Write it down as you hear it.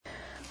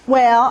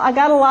Well, I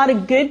got a lot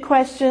of good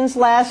questions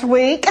last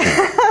week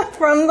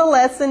from the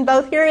lesson,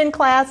 both here in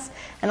class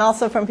and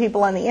also from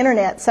people on the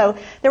internet. So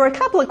there were a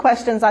couple of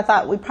questions I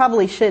thought we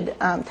probably should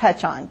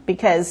touch on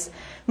because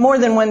more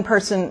than one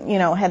person,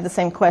 had the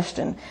same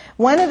question.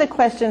 One of the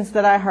questions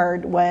that I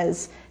heard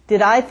was,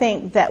 did I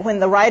think that when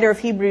the writer of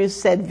Hebrews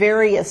said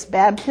various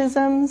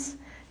baptisms,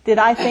 did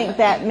I think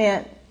that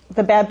meant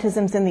the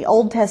baptisms in the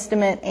Old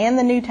Testament and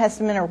the New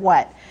Testament or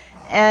what?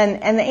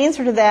 And the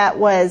answer to that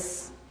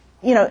was,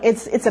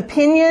 it's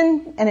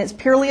opinion, and it's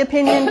purely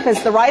opinion,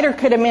 because the writer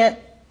could have meant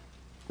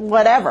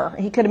whatever.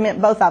 He could have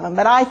meant both of them.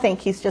 But I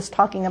think he's just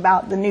talking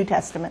about the New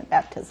Testament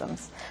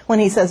baptisms when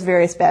he says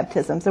various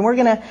baptisms. And we're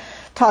going to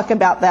talk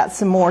about that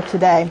some more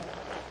today.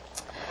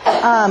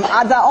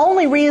 The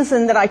only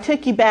reason that I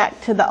took you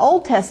back to the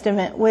Old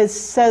Testament was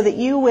so that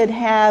you would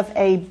have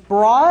a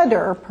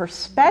broader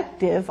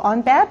perspective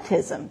on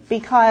baptism,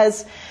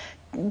 because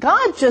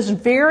God just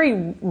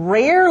very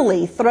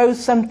rarely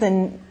throws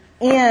something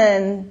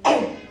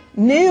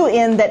new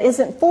in that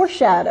isn't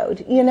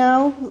foreshadowed,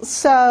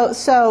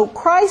 So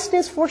Christ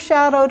is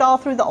foreshadowed all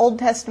through the Old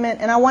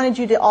Testament, and I wanted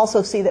you to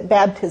also see that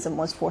baptism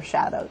was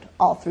foreshadowed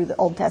all through the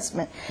Old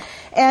Testament.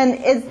 And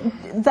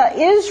the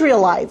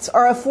Israelites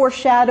are a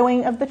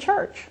foreshadowing of the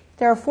church.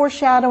 They're a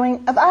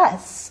foreshadowing of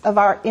us, of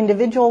our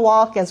individual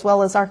walk as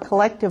well as our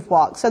collective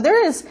walk. So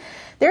there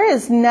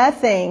is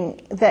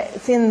nothing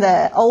that's in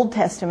the Old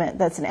Testament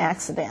that's an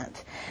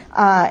accident.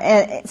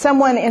 And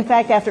someone, in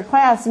fact, after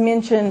class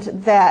mentioned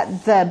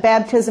that the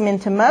baptism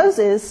into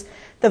Moses,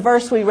 the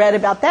verse we read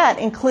about that,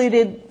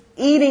 included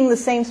eating the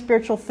same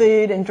spiritual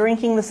food and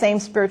drinking the same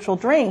spiritual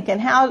drink.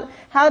 And how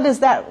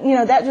does that,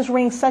 that just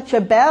rings such a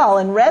bell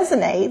and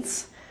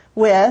resonates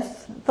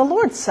with the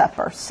Lord's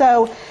Supper.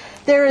 So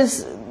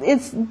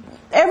it's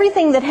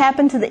everything that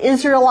happened to the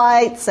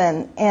Israelites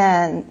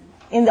and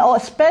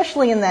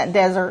especially in that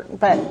desert,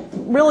 but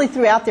really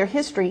throughout their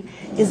history,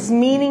 is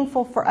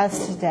meaningful for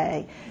us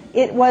today.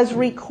 It was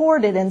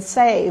recorded and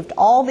saved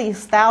all these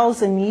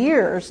 1,000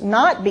 years,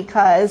 not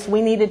because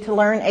we needed to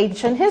learn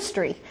ancient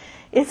history.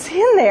 It's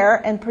in there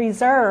and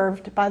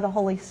preserved by the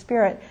Holy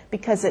Spirit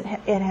because it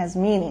has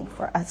meaning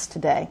for us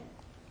today.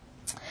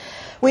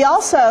 We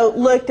also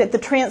looked at the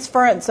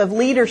transference of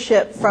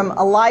leadership from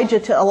Elijah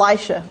to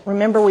Elisha.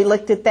 Remember, we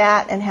looked at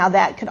that and how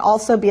that could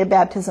also be a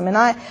baptism.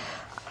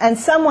 And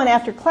someone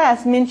after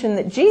class mentioned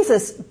that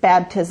Jesus'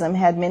 baptism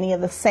had many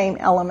of the same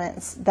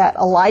elements that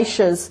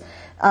Elisha's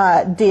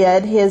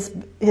did.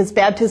 His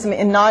baptism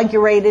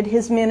inaugurated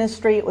his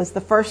ministry. It was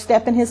the first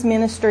step in his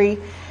ministry.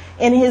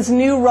 In his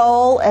new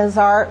role as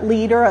our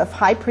leader of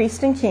high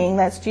priest and king,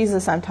 that's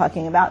Jesus I'm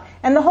talking about,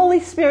 and the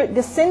Holy Spirit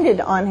descended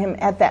on him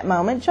at that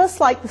moment, just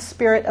like the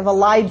spirit of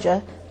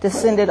Elijah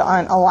descended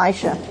on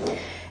Elisha.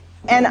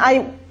 And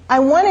I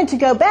wanted to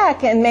go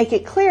back and make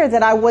it clear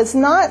that I was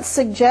not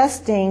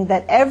suggesting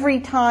that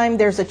every time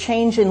there's a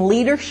change in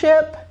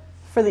leadership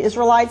for the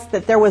Israelites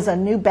that there was a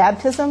new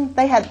baptism.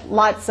 They had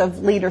lots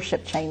of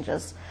leadership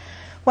changes.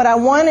 What I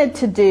wanted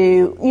to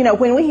do,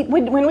 when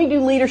we do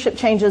leadership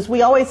changes,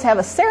 we always have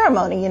a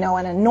ceremony, an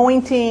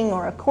anointing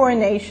or a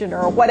coronation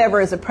or whatever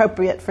is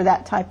appropriate for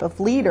that type of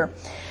leader.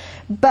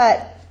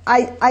 But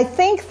I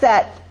think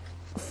that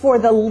for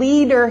the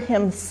leader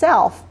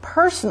himself,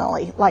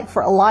 personally, like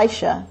for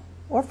Elisha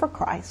or for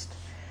Christ,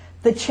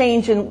 the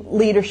change in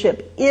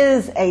leadership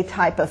is a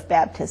type of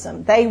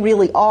baptism. They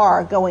really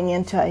are going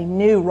into a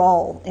new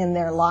role in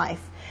their life.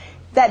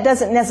 That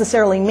doesn't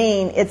necessarily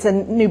mean it's a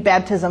new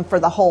baptism for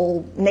the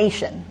whole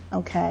nation,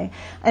 okay?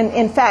 And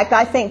in fact,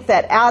 I think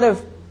that out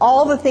of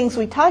all the things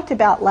we talked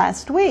about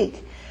last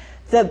week,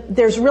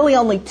 there's really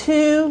only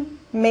two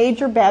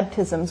major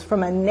baptisms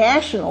from a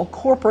national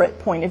corporate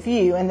point of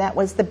view, and that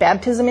was the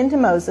baptism into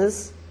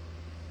Moses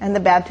and the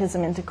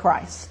baptism into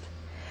Christ.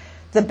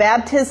 The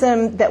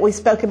baptism that we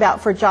spoke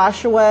about for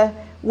Joshua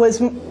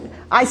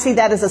I see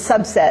that as a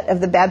subset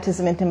of the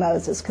baptism into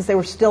Moses, because they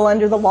were still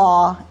under the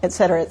law, et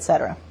cetera, et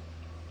cetera.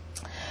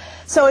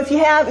 So if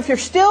you're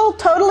still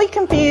totally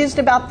confused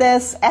about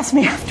this, ask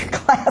me after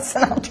class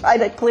and I'll try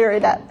to clear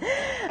it up.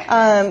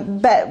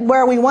 But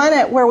where we want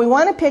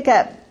to pick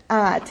up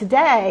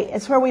today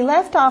is where we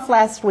left off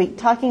last week,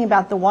 talking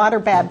about the water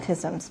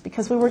baptisms,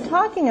 because we were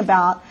talking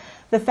about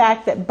the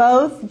fact that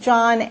both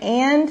John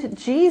and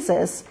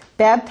Jesus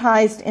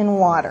baptized in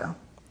water,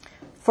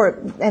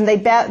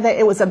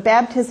 it was a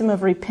baptism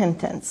of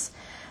repentance.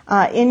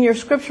 In your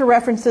scripture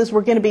references,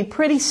 we're going to be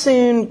pretty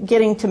soon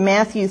getting to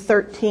Matthew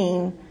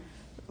 13.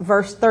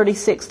 Verse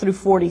 36 through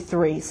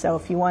 43. So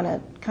if you want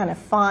to kind of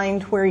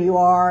find where you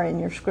are in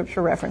your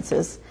scripture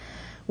references,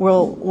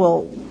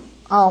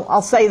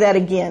 I'll say that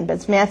again, but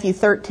it's Matthew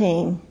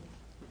 13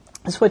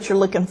 is what you're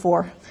looking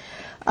for.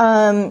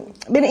 But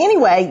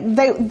anyway,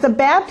 the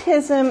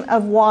baptism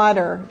of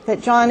water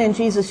that John and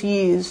Jesus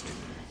used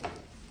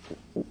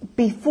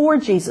before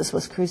Jesus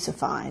was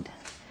crucified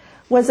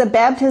was a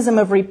baptism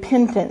of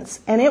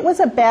repentance, and it was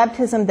a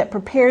baptism that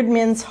prepared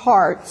men's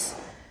hearts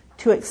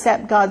to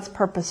accept God's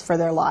purpose for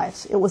their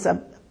lives. It was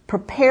a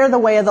prepare the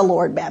way of the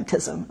Lord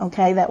baptism.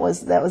 Okay, that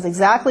was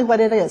exactly what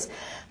it is.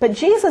 But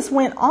Jesus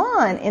went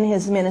on in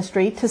his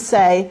ministry to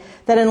say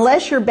that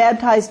unless you're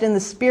baptized in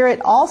the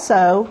Spirit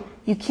also,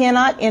 you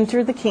cannot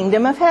enter the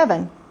kingdom of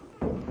heaven.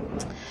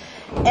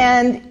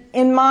 And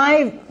in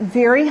my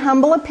very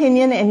humble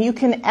opinion, and you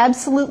can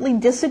absolutely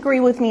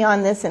disagree with me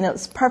on this, and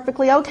it's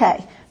perfectly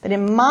okay, but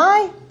in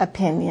my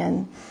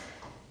opinion,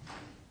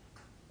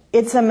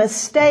 it's a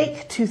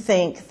mistake to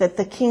think that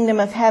the kingdom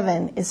of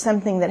heaven is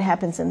something that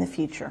happens in the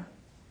future.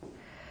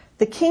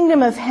 The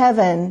kingdom of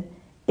heaven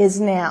is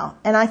now.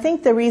 And I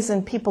think the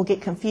reason people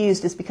get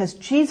confused is because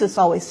Jesus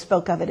always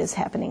spoke of it as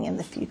happening in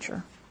the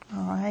future.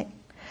 All right?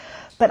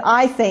 But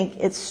I think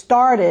it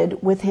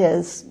started with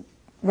his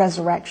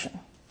resurrection.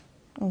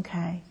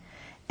 Okay?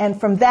 And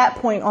from that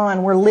point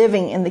on, we're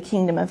living in the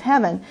kingdom of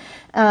heaven.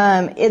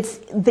 It's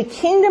the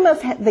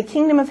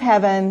kingdom of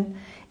heaven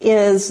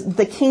is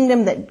the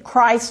kingdom that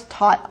Christ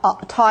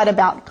taught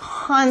about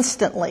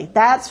constantly.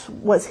 That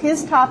was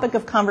his topic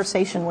of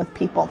conversation with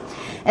people.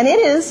 And it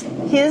is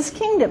his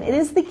kingdom. It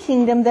is the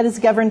kingdom that is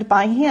governed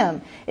by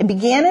him. It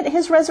began at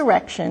his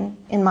resurrection,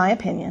 in my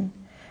opinion.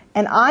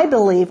 And I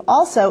believe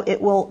also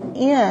it will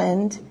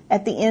end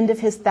at the end of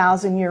his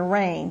 1,000-year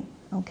reign.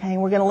 Okay,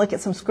 we're going to look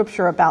at some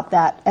scripture about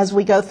that as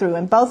we go through.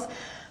 And both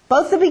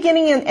the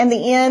beginning and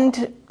the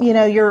end,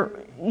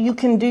 you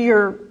can do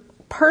your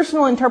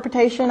personal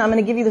interpretation. I'm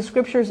going to give you the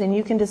scriptures and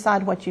you can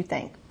decide what you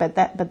think. But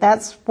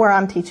that's where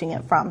I'm teaching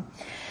it from.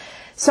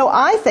 So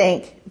I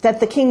think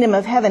that the kingdom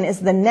of heaven is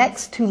the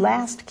next to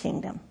last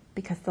kingdom,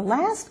 because the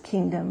last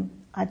kingdom,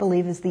 I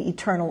believe, is the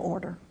eternal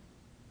order.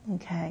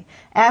 Okay.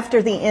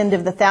 After the end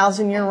of the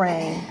 1,000-year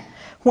reign,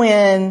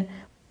 when,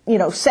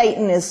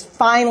 Satan is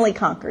finally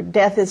conquered,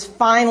 death is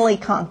finally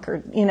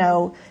conquered,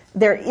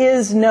 there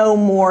is no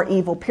more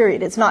evil,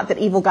 period. It's not that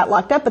evil got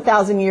locked up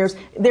 1,000 years.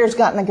 There's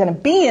not going to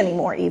be any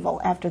more evil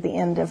after the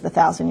end of the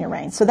 1,000-year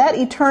reign. So that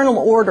eternal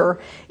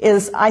order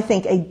is, I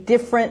think, a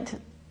different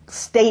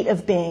state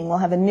of being. We'll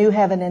have a new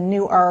heaven and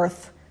new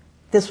earth.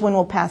 This one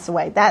will pass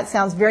away. That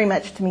sounds very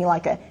much to me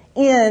like an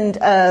end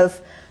of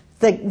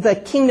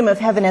the kingdom of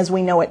heaven as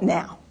we know it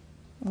now.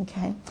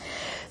 Okay.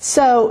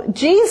 So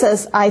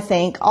Jesus, I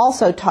think,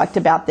 also talked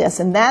about this,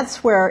 and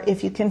that's where,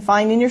 if you can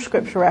find in your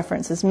scripture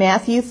references,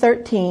 Matthew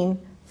 13,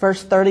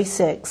 verse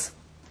 36.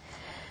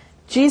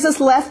 Jesus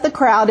left the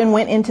crowd and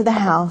went into the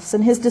house,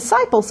 and his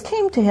disciples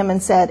came to him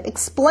and said,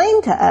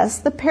 "Explain to us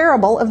the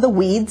parable of the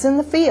weeds in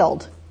the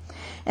field."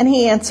 And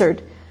he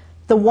answered,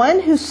 "The one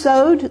who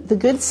sowed the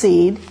good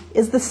seed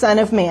is the Son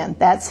of Man."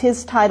 That's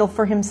his title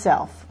for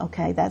himself.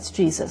 Okay, that's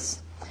Jesus.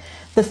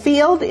 "The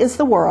field is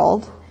the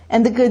world,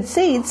 and the good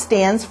seed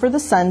stands for the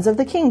sons of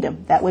the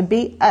kingdom." That would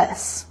be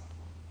us.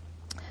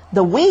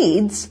 "The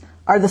weeds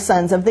are the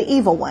sons of the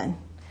evil one,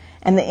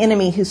 and the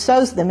enemy who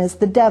sows them is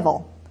the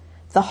devil.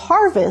 The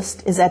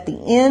harvest is at the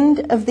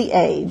end of the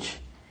age,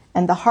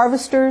 and the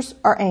harvesters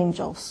are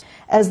angels.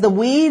 As the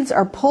weeds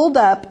are pulled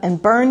up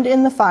and burned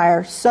in the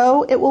fire,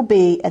 so it will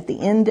be at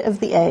the end of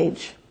the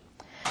age.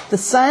 The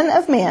Son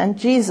of Man,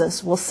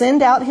 Jesus, will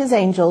send out his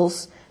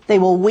angels. They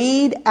will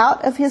weed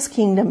out of his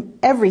kingdom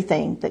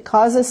everything that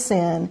causes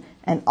sin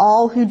and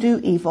all who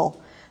do evil.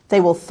 They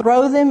will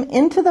throw them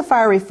into the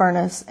fiery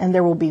furnace, and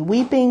there will be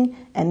weeping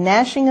and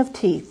gnashing of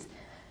teeth.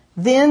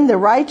 Then the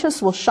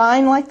righteous will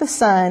shine like the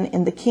sun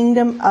in the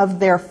kingdom of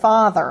their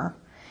Father.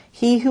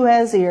 He who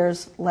has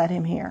ears, let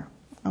him hear."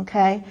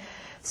 Okay?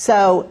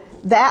 So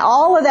that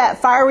all of that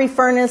fiery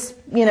furnace,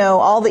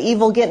 all the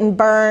evil getting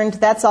burned,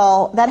 that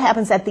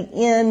happens at the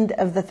end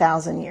of the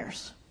 1,000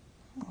 years.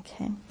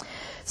 Okay?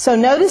 So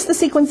notice the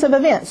sequence of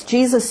events.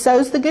 Jesus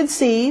sows the good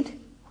seed,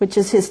 which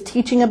is his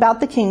teaching about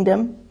the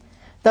kingdom.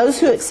 Those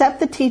who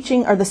accept the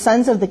teaching are the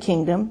sons of the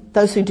kingdom.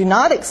 Those who do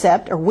not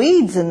accept are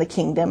weeds in the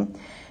kingdom.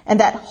 And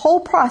that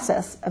whole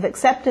process of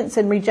acceptance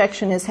and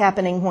rejection is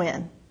happening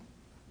when?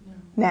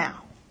 Now.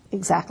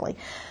 Exactly.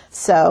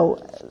 So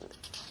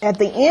at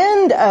the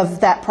end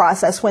of that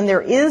process, when there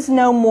is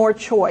no more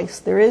choice,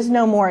 there is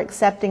no more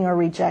accepting or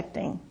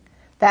rejecting,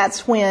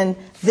 that's when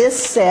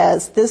this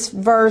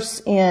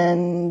verse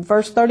in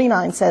verse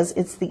 39 says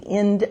it's the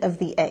end of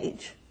the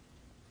age.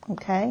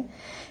 Okay?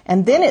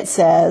 And then it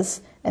says,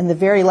 in the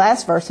very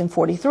last verse in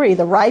 43,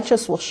 the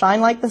righteous will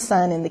shine like the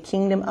sun in the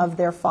kingdom of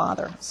their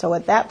Father. So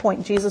at that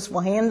point, Jesus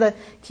will hand the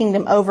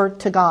kingdom over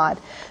to God.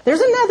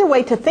 There's another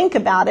way to think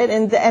about it,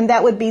 and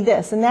that would be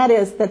this, and that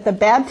is that the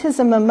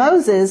baptism of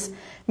Moses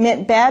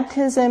meant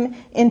baptism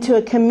into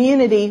a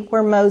community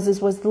where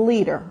Moses was the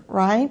leader,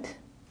 right?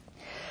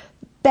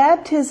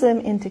 Baptism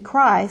into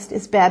Christ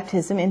is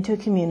baptism into a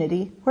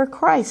community where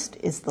Christ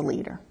is the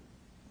leader.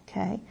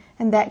 Okay?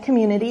 And that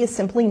community is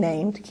simply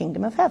named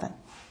Kingdom of Heaven.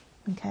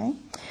 Okay?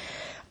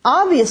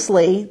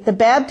 Obviously, the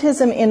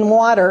baptism in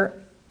water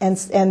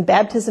and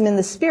baptism in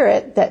the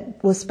Spirit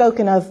that was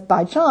spoken of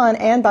by John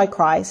and by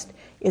Christ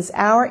is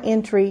our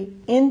entry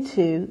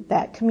into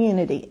that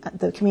community,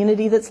 the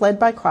community that's led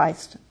by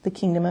Christ, the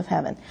Kingdom of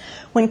Heaven.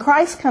 When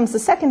Christ comes the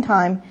second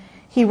time,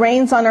 he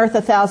reigns on earth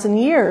 1,000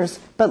 years,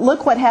 but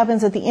look what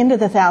happens at the end of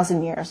the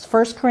 1,000 years.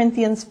 1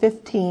 Corinthians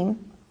 15,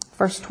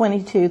 verse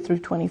 22 through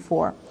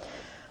 24.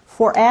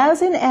 For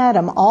as in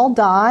Adam all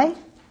die,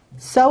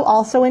 so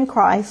also in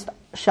Christ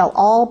shall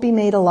all be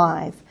made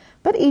alive,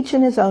 but each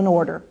in his own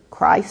order.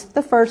 Christ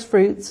the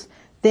firstfruits,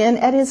 then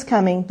at his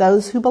coming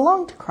those who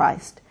belong to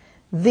Christ.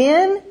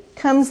 Then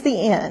comes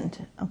the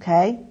end,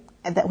 okay,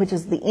 which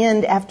is the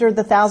end after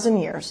the 1,000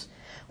 years,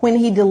 when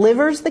he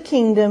delivers the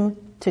kingdom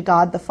to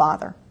God the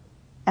Father,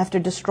 after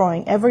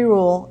destroying every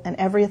rule and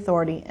every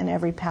authority and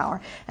every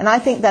power. And I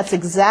think that's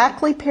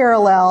exactly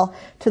parallel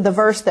to the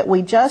verse that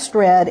we just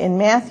read in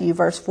Matthew,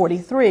 verse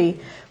 43,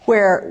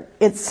 where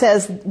it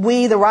says,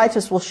 we, the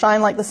righteous, will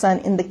shine like the sun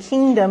in the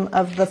kingdom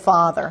of the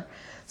Father.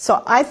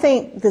 So I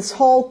think this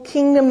whole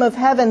kingdom of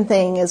heaven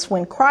thing is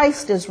when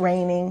Christ is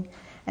reigning,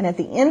 and at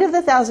the end of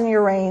the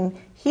 1,000-year reign,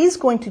 he's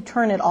going to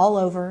turn it all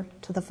over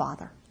to the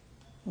Father.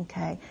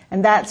 Okay,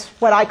 and that's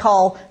what I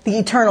call the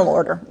eternal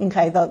order.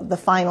 Okay, the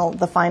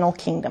final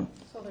kingdom.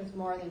 So there's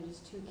more than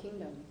just two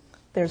kingdoms.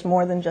 There's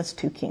more than just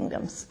two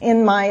kingdoms,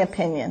 in my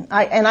opinion.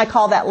 I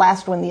call that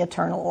last one the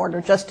eternal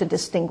order, just to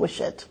distinguish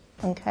it.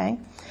 Okay.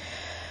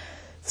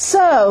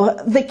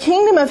 So the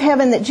kingdom of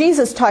heaven that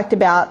Jesus talked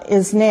about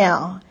is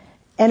now,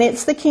 and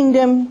it's the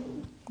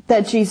kingdom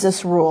that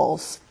Jesus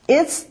rules.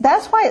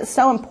 That's why it's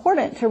so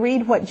important to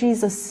read what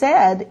Jesus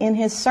said in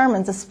his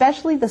sermons,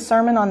 especially the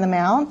Sermon on the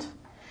Mount,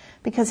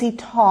 because he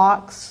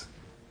talks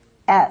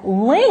at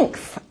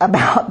length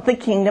about the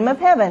kingdom of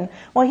heaven.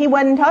 Well, he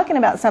wasn't talking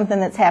about something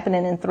that's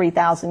happening in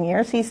 3,000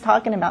 years. He's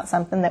talking about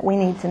something that we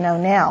need to know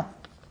now.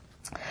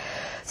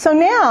 So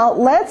now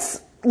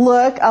let's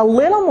look a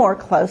little more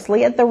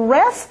closely at the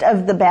rest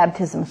of the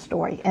baptism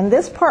story. And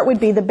this part would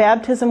be the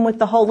baptism with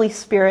the Holy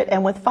Spirit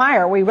and with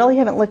fire. We really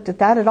haven't looked at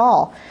that at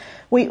all.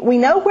 We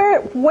know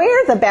where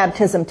the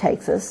baptism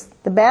takes us.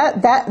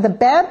 The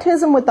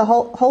baptism with the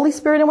Holy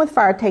Spirit and with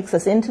fire takes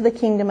us into the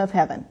kingdom of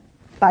heaven,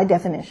 by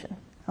definition.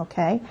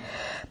 Okay?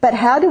 But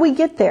how do we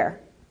get there?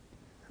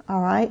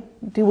 All right?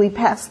 Do we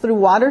pass through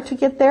water to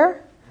get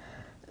there?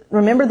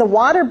 Remember, the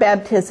water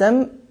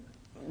baptism,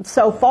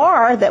 so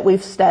far that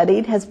we've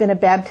studied, has been a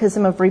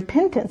baptism of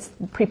repentance,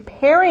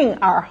 preparing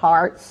our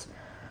hearts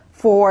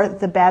for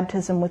the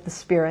baptism with the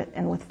Spirit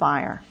and with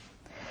fire.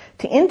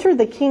 To enter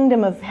the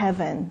kingdom of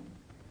heaven,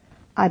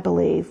 I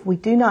believe, we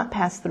do not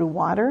pass through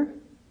water,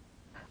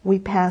 we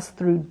pass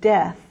through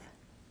death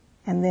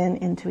and then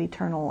into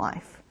eternal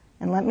life.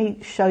 And let me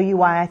show you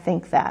why I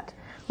think that.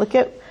 Look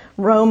at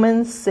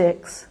Romans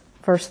 6,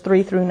 verse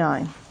 3 through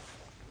 9.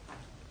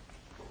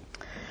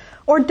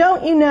 Or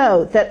don't you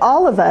know that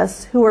all of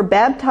us who were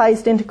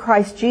baptized into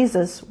Christ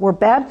Jesus were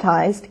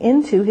baptized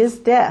into his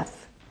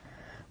death?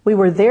 We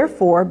were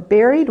therefore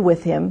buried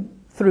with him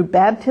through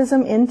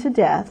baptism into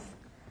death,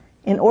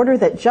 in order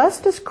that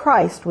just as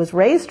Christ was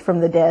raised from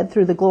the dead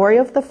through the glory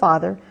of the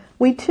Father,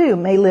 we too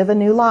may live a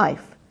new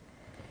life.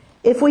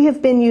 If we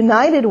have been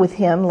united with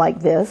him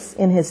like this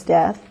in his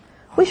death,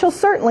 we shall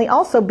certainly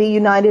also be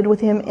united with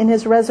him in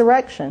his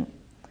resurrection.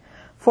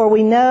 For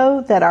we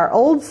know that our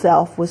old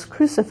self was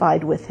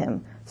crucified with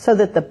him, so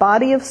that the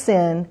body of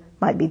sin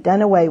might be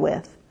done away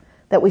with,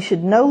 that we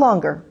should no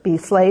longer be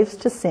slaves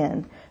to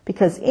sin,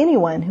 because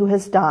anyone who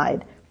has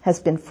died has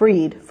been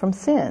freed from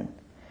sin.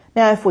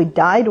 Now, if we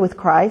died with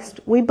Christ,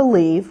 we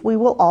believe we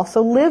will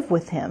also live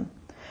with him.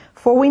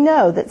 For we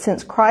know that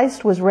since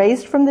Christ was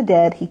raised from the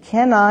dead, he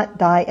cannot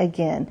die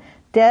again.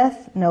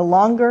 Death no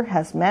longer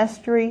has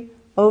mastery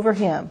over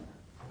him,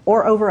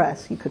 or over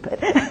us, you could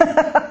put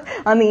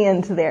on the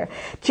end there.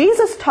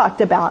 Jesus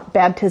talked about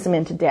baptism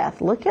into death.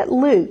 Look at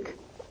Luke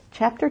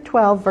chapter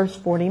 12, verse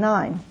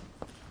 49.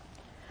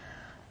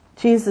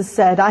 Jesus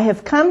said, I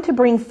have come to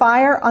bring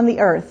fire on the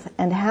earth,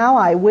 and how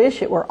I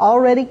wish it were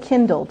already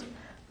kindled.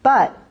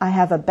 But I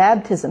have a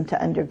baptism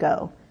to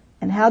undergo,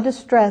 and how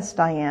distressed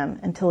I am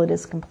until it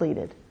is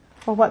completed.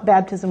 Well, what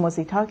baptism was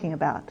he talking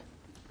about?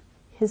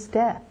 His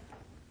death.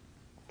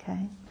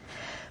 Okay.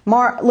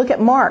 Look at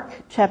Mark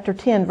chapter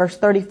 10, verse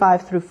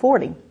 35 through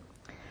 40.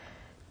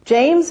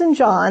 James and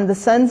John, the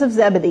sons of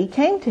Zebedee,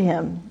 came to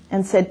him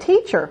and said,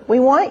 Teacher, we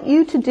want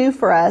you to do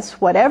for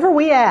us whatever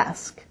we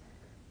ask.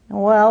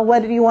 Well,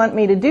 what do you want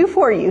me to do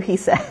for you? He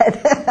said.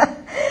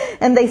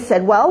 And they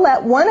said, well,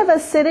 let one of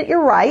us sit at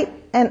your right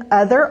and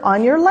other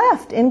on your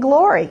left in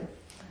glory.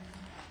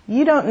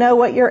 You don't know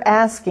what you're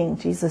asking,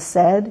 Jesus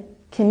said.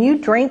 Can you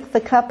drink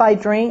the cup I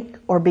drink,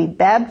 or be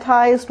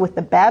baptized with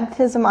the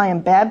baptism I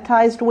am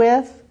baptized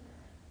with?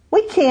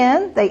 We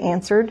can, they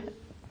answered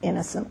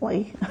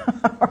innocently.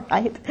 All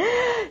right.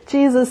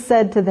 Jesus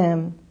said to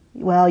them,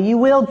 well, you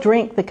will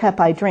drink the cup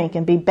I drink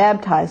and be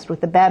baptized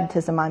with the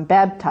baptism I'm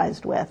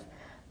baptized with.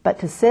 But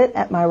to sit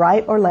at my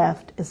right or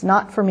left is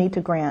not for me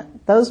to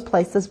grant. Those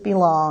places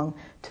belong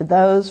to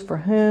those for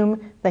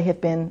whom they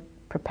have been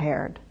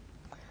prepared.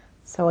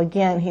 So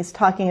again, he's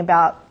talking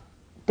about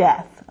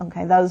death.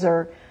 Okay, those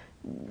are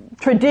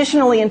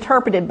traditionally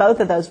interpreted,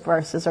 both of those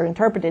verses are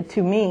interpreted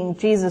to mean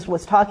Jesus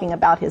was talking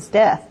about his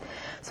death.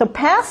 So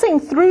passing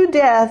through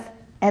death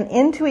and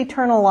into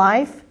eternal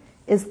life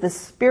is the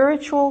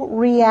spiritual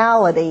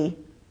reality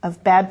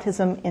of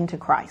baptism into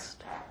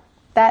Christ.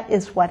 That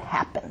is what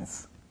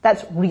happens.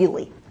 That's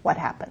really what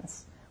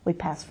happens. We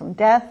pass from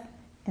death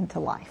into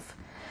life.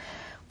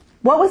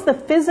 What was the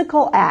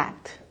physical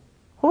act?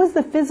 What was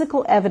the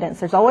physical evidence?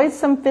 There's always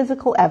some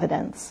physical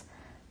evidence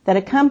that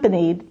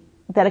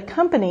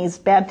accompanies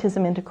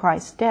baptism into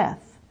Christ's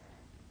death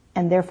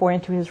and therefore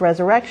into his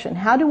resurrection.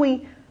 How do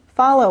we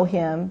follow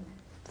him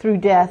through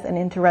death and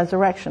into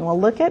resurrection? Well,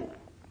 look at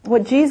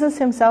what Jesus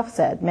himself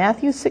said.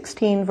 Matthew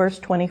 16, verse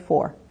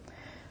 24.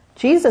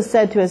 Jesus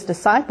said to his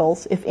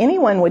disciples, "If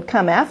anyone would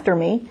come after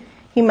me,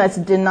 he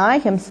must deny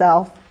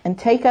himself and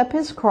take up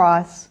his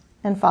cross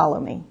and follow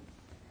me."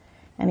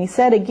 And he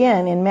said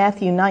again in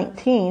Matthew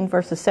 19,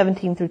 verses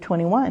 17 through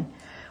 21,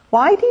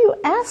 "Why do you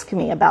ask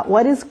me about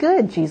what is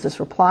good?" Jesus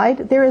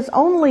replied. "There is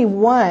only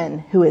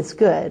one who is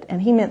good,"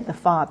 and he meant the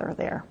Father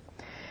there.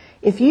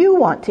 "If you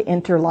want to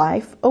enter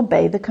life,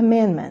 obey the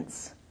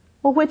commandments."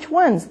 "Well, which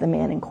ones?" the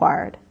man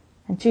inquired.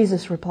 And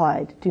Jesus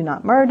replied, "Do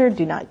not murder,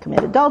 do not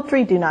commit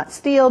adultery, do not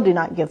steal, do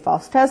not give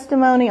false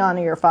testimony,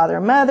 honor your father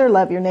and mother,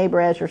 love your neighbor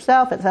as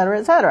yourself, etc.,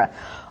 etc.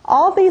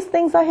 "All these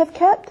things I have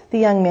kept," the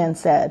young man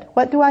said.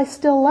 "What do I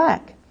still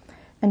lack?"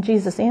 And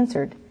Jesus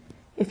answered,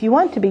 "If you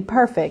want to be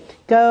perfect,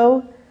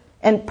 go."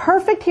 And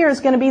perfect here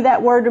is going to be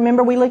that word,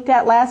 remember we looked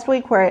at last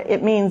week, where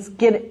it means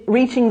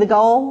reaching the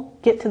goal,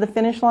 get to the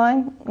finish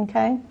line,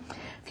 okay?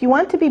 "If you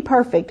want to be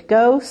perfect,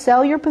 go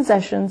sell your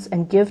possessions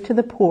and give to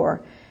the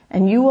poor,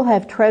 and you will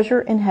have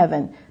treasure in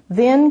heaven.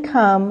 Then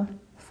come,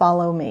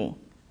 follow me."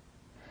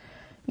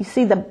 You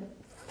see, the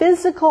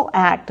physical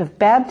act of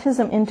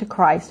baptism into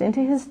Christ,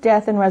 into his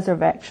death and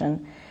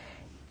resurrection,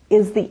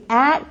 is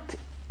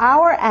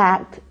our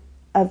act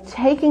of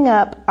taking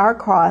up our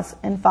cross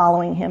and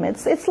following him.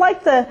 It's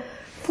like the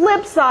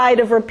flip side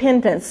of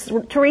repentance.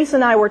 Teresa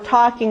and I were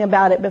talking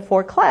about it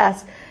before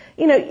class.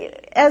 You know,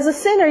 as a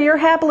sinner, you're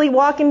happily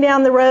walking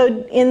down the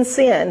road in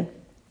sin.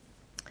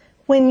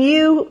 When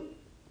you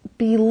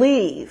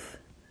believe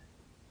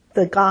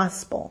the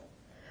gospel,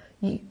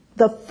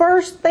 the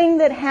first thing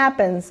that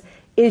happens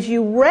is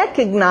you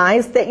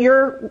recognize that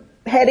you're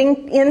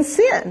heading in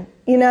sin.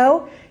 You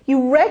know,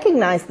 you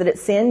recognize that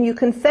it's sin, you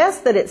confess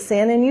that it's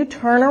sin, and you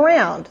turn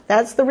around.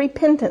 That's the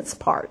repentance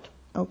part,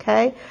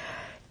 okay?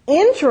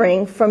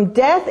 Entering from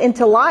death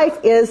into life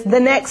is the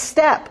next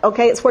step,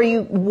 okay? It's where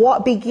you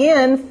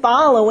begin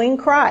following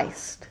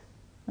Christ,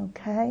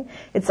 okay?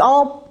 It's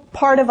all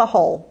part of a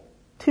whole.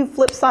 Two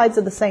flip sides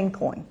of the same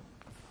coin.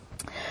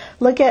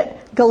 Look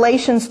at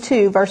Galatians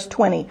 2, verse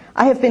 20.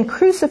 "I have been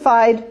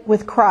crucified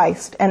with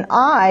Christ, and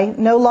I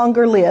no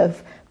longer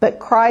live, but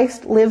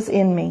Christ lives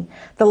in me.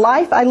 The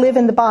life I live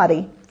in the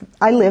body,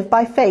 I live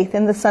by faith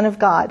in the Son of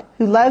God,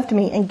 who loved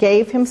me and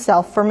gave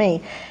himself for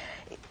me."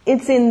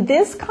 It's in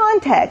this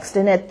context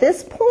and at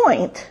this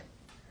point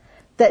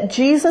that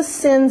Jesus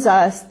sends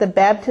us the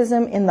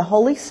baptism in the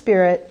Holy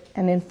Spirit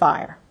and in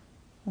fire.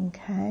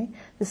 Okay?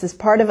 This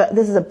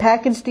is a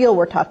package deal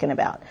we're talking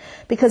about.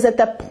 Because at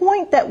the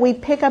point that we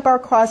pick up our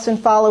cross and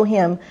follow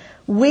him,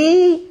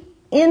 we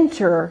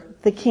enter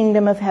the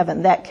kingdom of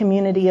heaven, that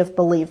community of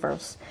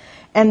believers.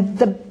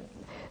 And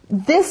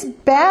this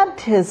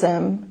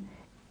baptism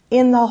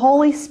in the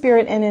Holy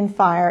Spirit and in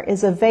fire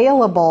is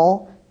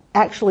available,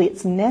 actually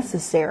it's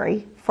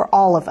necessary for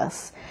all of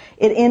us.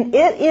 It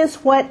is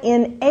what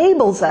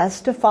enables us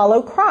to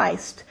follow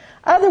Christ.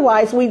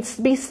 Otherwise, we'd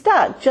be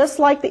stuck, just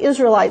like the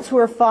Israelites who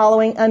were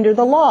following under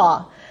the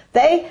law.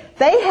 They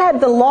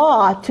had the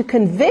law to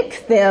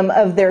convict them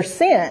of their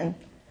sin,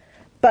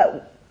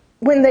 but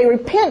when they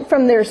repent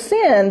from their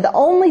sin, the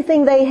only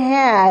thing they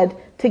had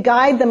to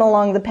guide them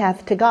along the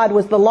path to God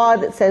was the law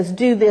that says,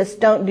 do this,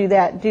 don't do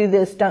that, do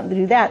this, don't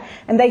do that.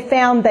 And they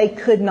found they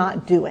could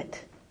not do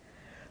it.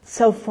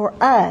 So for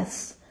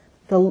us,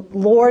 the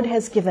Lord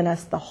has given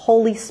us the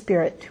Holy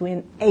Spirit to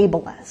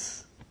enable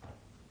us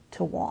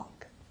to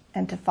walk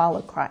and to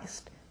follow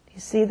Christ. Do you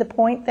see the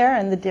point there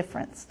and the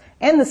difference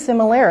and the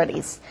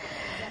similarities?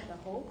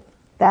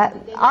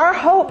 Our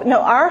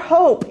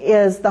hope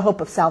is the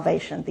hope of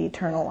salvation, the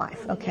eternal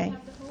life. Okay.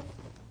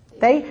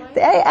 They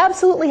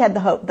absolutely had the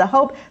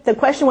hope. The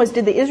question was,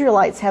 did the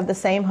Israelites have the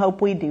same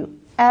hope we do?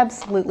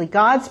 Absolutely.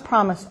 God's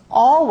promise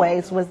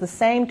always was the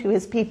same to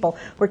his people.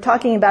 We're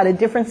talking about a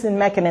difference in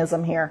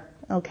mechanism here.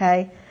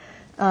 Okay.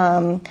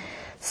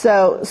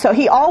 So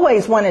he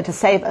always wanted to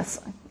save us,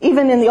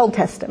 even in the Old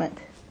Testament.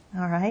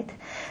 All right.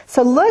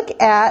 So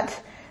look at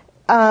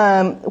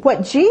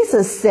what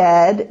Jesus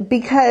said,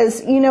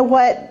 because you know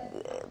what?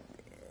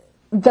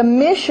 The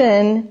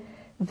mission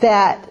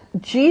that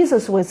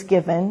Jesus was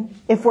given,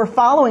 if we're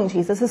following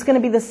Jesus, is going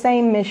to be the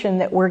same mission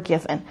that we're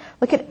given.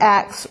 Look at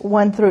Acts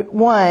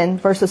 1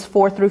 verses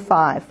 4 through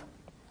 5.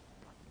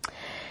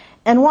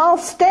 "And while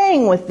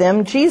staying with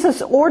them,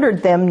 Jesus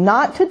ordered them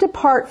not to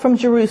depart from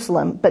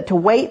Jerusalem, but to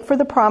wait for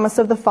the promise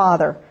of the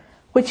Father,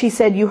 which he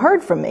said, 'You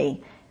heard from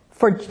me.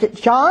 For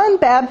John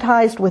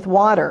baptized with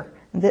water,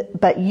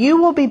 but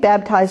you will be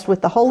baptized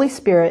with the Holy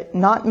Spirit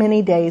not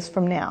many days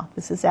from now.'"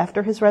 This is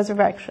after his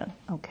resurrection.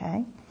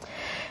 Okay.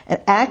 And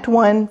Act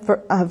 1,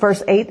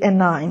 verse 8 and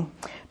 9.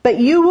 "But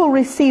you will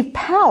receive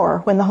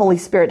power when the Holy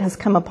Spirit has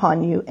come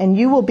upon you, and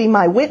you will be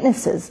my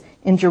witnesses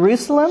in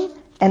Jerusalem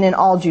and in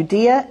all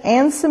Judea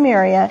and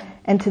Samaria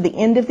and to the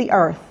end of the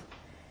earth.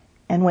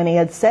 And when he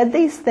had said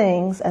these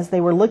things, as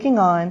they were looking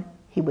on,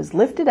 he was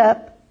lifted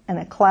up, and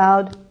a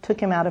cloud took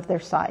him out of their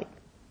sight.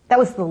 That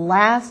was the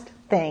last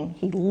thing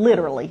he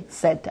literally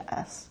said to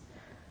us,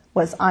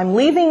 was, I'm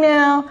leaving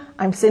now,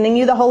 I'm sending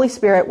you the Holy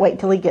Spirit, wait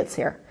till he gets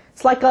here.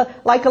 It's like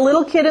a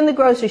little kid in the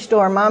grocery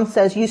store. Mom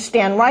says, you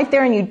stand right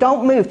there and you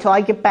don't move till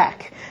I get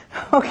back.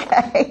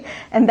 Okay?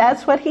 And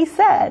that's what he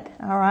said,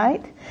 all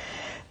right?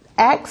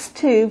 Acts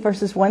 2,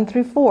 verses 1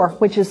 through 4,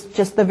 which is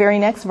just the very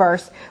next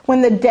verse.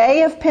 When the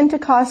day of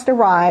Pentecost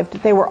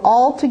arrived, they were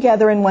all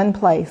together in one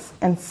place.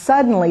 And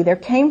suddenly there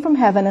came from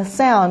heaven a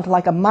sound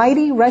like a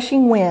mighty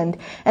rushing wind,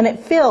 and it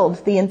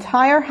filled the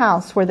entire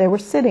house where they were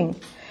sitting.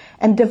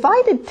 And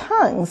divided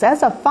tongues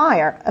as of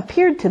fire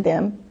appeared to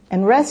them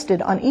and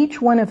rested on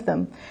each one of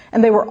them.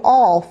 And they were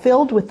all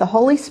filled with the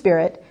Holy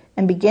Spirit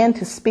and began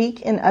to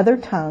speak in other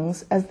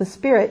tongues as the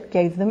Spirit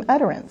gave them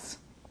utterance.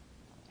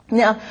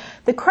 Now,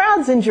 the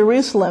crowds in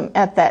Jerusalem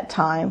at that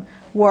time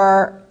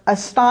were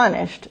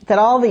astonished that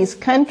all these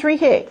country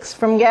hicks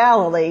from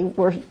Galilee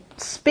were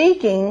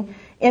speaking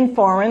in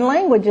foreign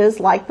languages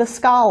like the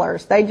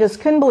scholars. They just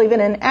couldn't believe it.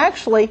 And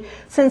actually,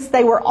 since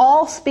they were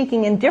all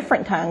speaking in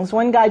different tongues,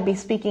 one guy'd be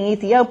speaking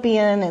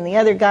Ethiopian and the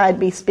other guy'd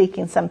be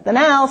speaking something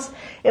else,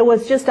 it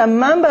was just a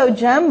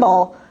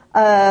mumbo-jumbo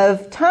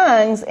of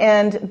tongues,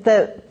 and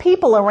the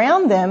people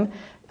around them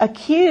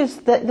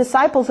accused the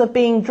disciples of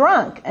being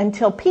drunk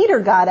until Peter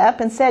got up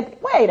and said,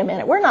 wait a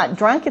minute, we're not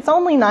drunk, it's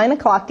only 9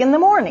 o'clock in the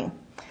morning.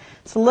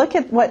 So look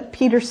at what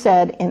Peter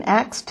said in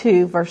Acts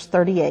 2, verse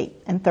 38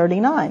 and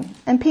 39.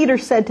 And Peter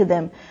said to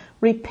them,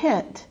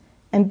 repent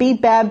and be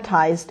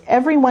baptized,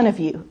 every one of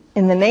you,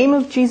 in the name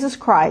of Jesus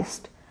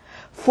Christ,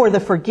 for the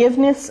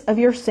forgiveness of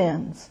your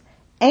sins,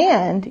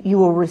 and you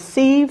will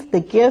receive the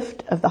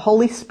gift of the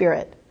Holy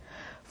Spirit.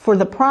 For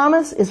the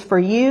promise is for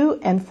you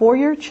and for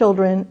your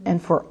children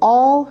and for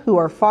all who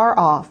are far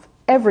off,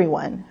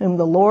 everyone whom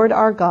the Lord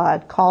our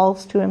God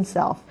calls to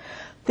himself.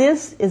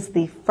 This is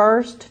the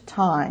first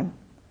time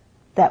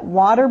that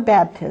water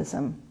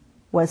baptism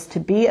was to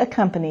be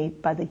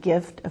accompanied by the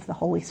gift of the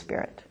Holy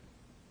Spirit.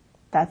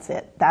 That's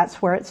it.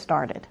 That's where it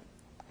started.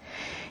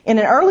 In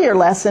an earlier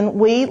lesson,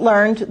 we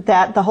learned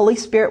that the Holy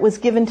Spirit was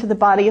given to the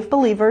body of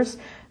believers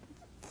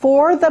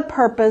for the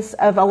purpose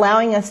of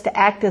allowing us to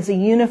act as a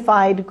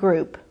unified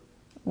group.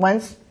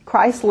 Once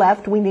Christ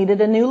left, we needed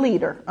a new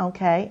leader,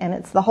 okay? And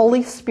it's the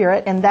Holy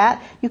Spirit, and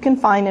that you can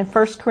find in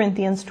 1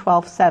 Corinthians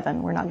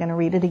 12:7. We're not going to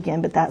read it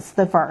again, but that's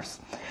the verse.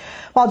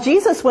 While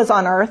Jesus was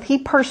on earth, he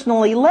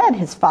personally led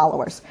his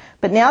followers.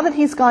 But now that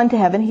he's gone to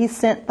heaven, he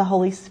sent the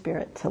Holy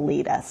Spirit to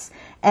lead us.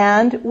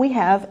 And we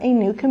have a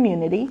new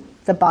community,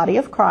 the body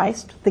of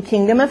Christ, the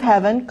kingdom of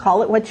heaven,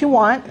 call it what you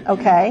want,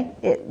 okay?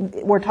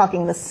 We're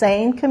talking the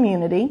same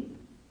community.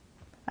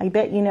 I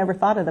bet you never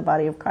thought of the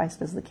body of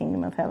Christ as the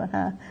kingdom of heaven,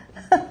 huh?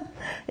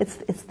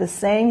 It's the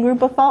same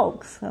group of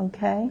folks,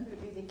 okay? Could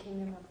it be the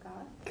kingdom of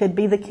God? Could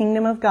be the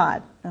kingdom of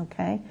God,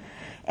 okay?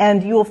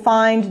 And you will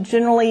find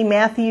generally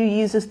Matthew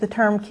uses the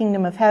term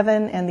kingdom of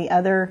heaven, and the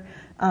other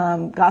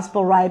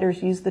gospel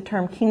writers use the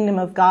term kingdom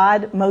of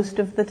God most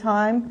of the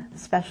time,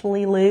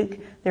 especially Luke.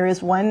 There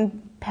is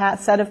one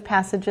set of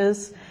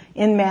passages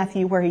in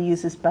Matthew where he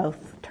uses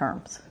both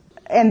terms.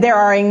 And there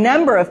are a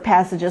number of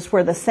passages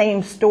where the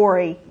same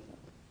story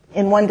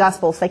in one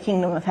gospel say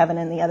kingdom of heaven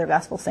and the other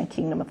gospel say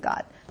kingdom of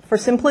God. For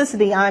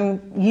simplicity,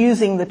 I'm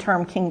using the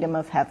term kingdom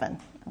of heaven,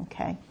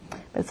 okay?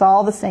 But it's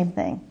all the same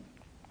thing.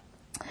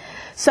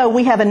 So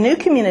we have a new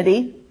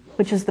community,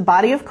 which is the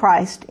body of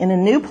Christ, in a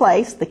new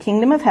place, the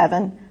kingdom of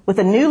heaven, with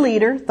a new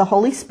leader, the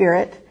Holy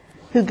Spirit,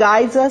 who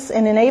guides us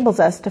and enables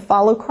us to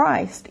follow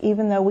Christ,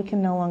 even though we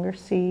can no longer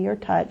see or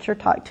touch or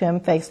talk to him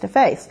face to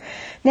face.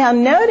 Now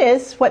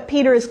notice what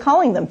Peter is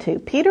calling them to.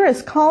 Peter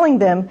is calling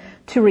them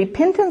to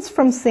repentance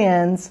from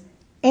sins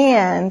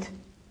and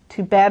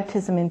to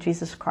baptism in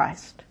Jesus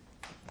Christ.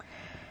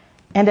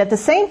 And at the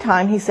same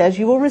time, he says,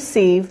 you will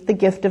receive the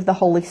gift of the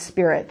Holy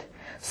Spirit.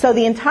 So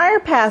the entire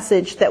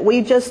passage that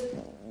we just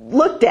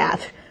looked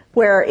at,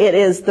 where it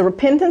is the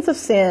repentance of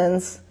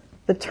sins,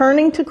 the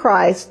turning to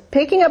Christ,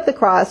 picking up the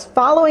cross,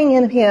 following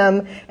in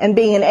him, and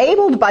being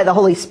enabled by the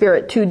Holy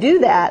Spirit to do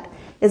that,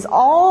 is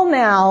all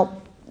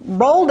now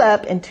rolled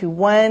up into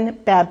one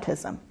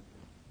baptism,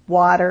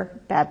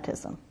 water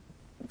baptism.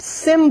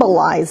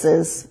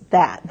 Symbolizes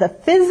that. The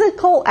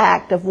physical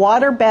act of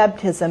water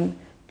baptism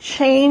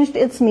changed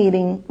its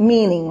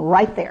meaning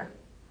right there.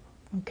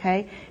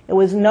 Okay? It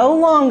was no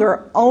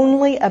longer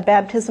only a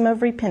baptism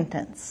of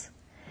repentance.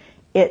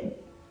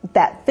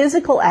 That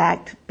physical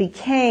act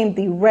became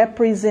the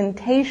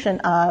representation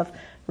of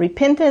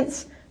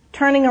repentance,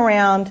 turning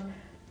around,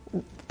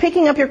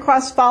 picking up your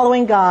cross,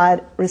 following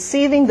God,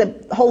 receiving the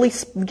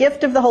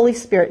gift of the Holy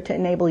Spirit to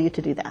enable you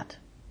to do that.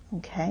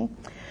 Okay?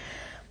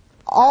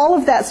 All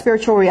of that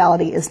spiritual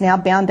reality is now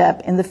bound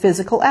up in the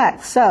physical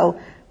act. So,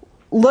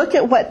 look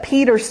at what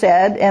Peter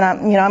said, and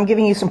I'm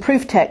giving you some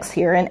proof texts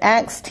here in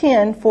Acts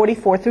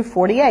 10:44 through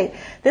 48.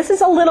 This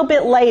is a little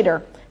bit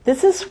later.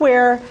 This is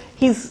where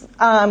he's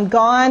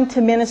gone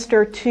to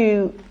minister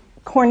to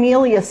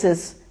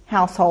Cornelius's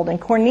household. And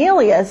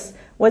Cornelius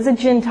was a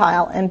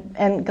Gentile,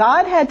 and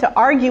God had to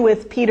argue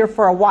with Peter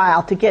for a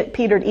while to get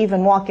Peter to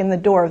even walk in the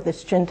door of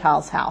this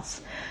Gentile's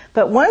house.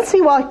 But once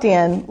he walked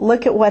in,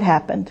 look at what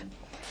happened.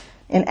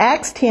 In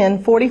Acts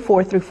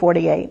 10:44 through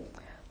 48.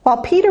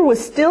 While Peter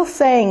was still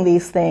saying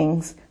these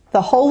things,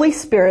 the Holy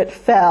Spirit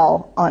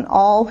fell on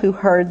all who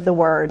heard the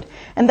word.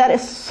 And that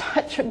is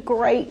such a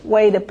great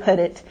way to put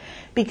it,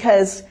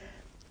 because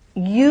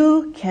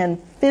you can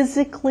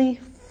physically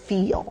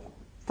feel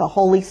the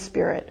Holy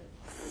Spirit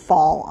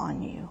fall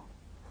on you.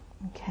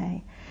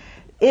 Okay?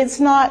 It's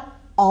not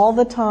all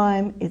the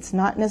time. It's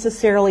not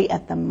necessarily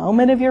at the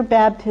moment of your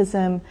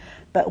baptism.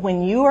 But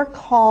when you are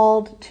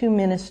called to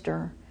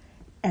minister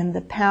and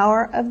the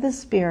power of the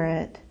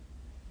Spirit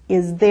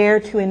is there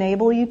to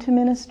enable you to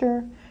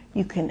minister,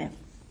 you can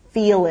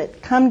feel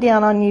it come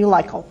down on you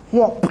like a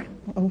whoop.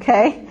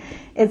 Okay?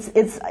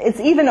 It's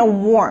even a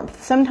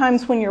warmth.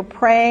 Sometimes when you're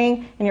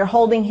praying and you're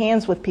holding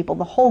hands with people,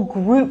 the whole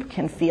group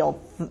can feel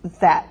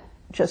that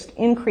just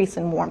increase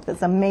in warmth.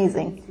 It's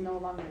amazing. It's no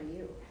longer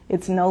you.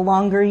 It's no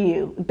longer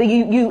you. But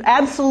you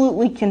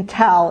absolutely can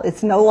tell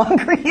it's no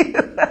longer you.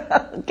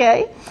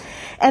 Okay?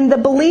 And the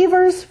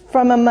believers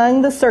from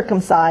among the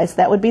circumcised,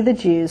 that would be the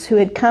Jews, who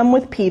had come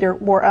with Peter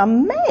were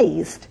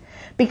amazed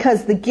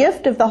because the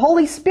gift of the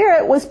Holy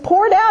Spirit was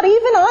poured out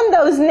even on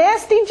those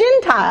nasty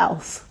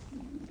Gentiles.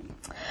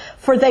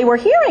 For they were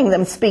hearing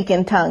them speak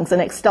in tongues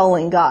and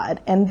extolling God.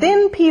 And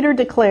then Peter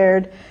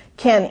declared,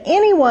 "Can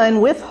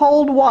anyone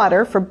withhold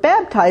water for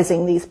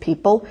baptizing these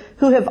people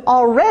who have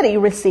already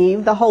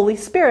received the Holy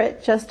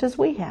Spirit just as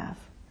we have?"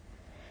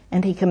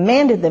 And he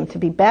commanded them to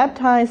be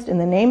baptized in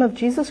the name of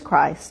Jesus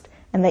Christ.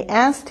 And they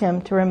asked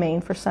him to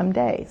remain for some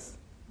days.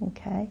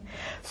 Okay?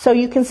 So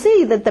you can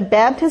see that the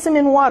baptism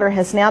in water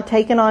has now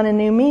taken on a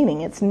new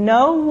meaning. It's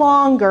no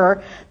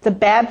longer the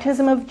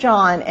baptism of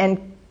John.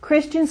 And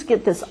Christians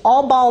get this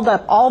all balled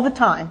up all the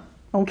time.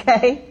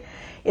 Okay?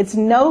 It's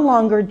no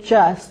longer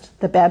just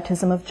the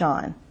baptism of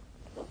John.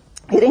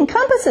 It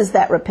encompasses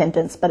that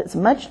repentance, but it's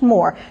much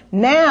more.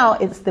 Now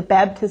it's the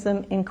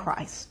baptism in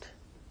Christ.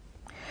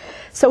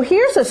 So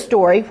here's a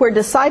story where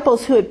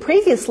disciples who had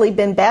previously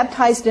been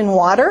baptized in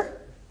water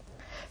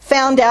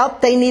found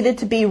out they needed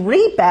to be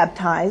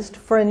rebaptized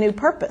for a new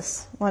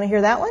purpose. Want to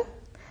hear that one?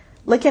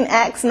 Look in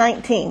Acts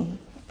 19,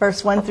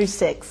 verse 1 through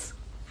 6.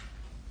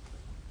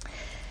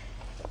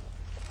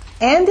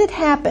 And it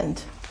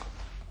happened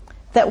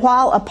that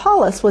while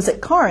Apollos was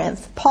at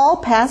Corinth, Paul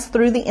passed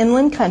through the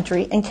inland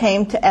country and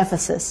came to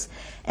Ephesus.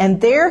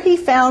 And there he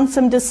found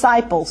some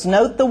disciples.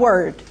 Note the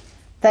word.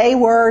 They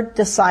were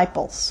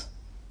disciples.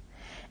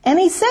 And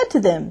he said to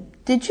them,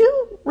 "Did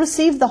you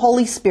receive the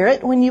Holy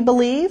Spirit when you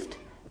believed?"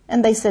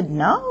 And they said,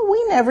 "No,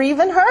 we never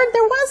even heard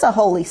there was a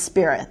Holy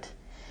Spirit."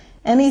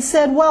 And he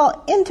said,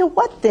 "Well, into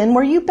what then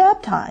were you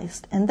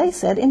baptized?" And they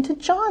said, "Into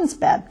John's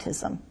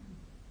baptism."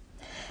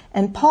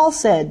 And Paul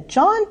said,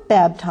 "John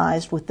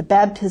baptized with the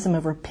baptism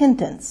of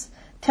repentance,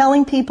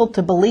 telling people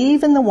to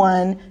believe in the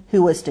one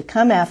who was to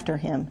come after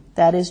him,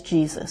 that is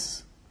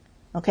Jesus."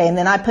 Okay, and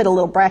then I put a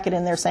little bracket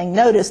in there saying,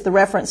 notice the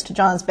reference to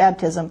John's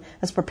baptism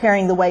as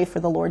preparing the way for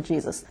the Lord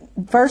Jesus.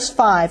 Verse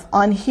 5,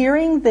 on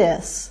hearing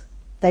this,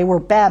 they were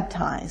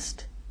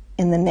baptized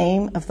in the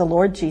name of the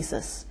Lord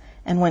Jesus.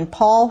 And when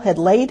Paul had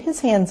laid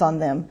his hands on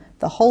them,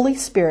 the Holy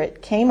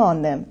Spirit came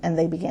on them, and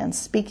they began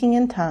speaking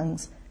in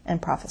tongues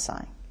and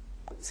prophesying.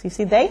 So you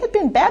see, they had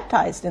been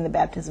baptized in the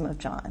baptism of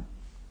John.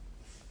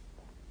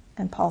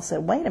 And Paul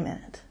said, wait a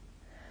minute.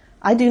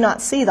 I do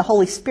not see the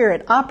Holy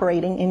Spirit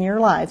operating in your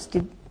lives.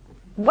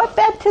 What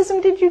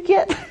baptism did you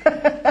get?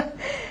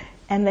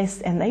 And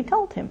they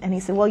told him. And he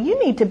said, well,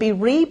 you need to be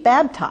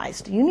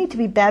re-baptized. You need to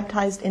be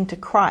baptized into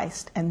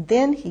Christ. And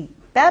then he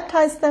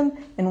baptized them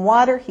in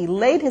water. He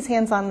laid his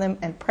hands on them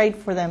and prayed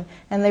for them.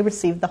 And they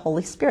received the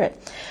Holy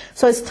Spirit.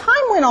 So as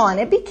time went on,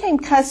 it became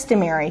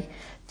customary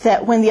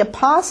that when the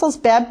apostles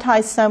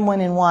baptized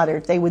someone in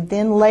water, they would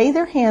then lay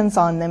their hands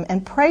on them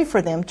and pray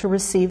for them to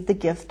receive the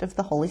gift of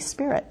the Holy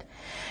Spirit.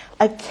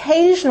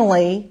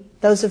 Occasionally,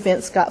 those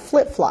events got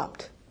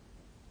flip-flopped.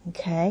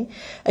 Okay?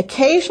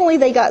 Occasionally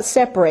they got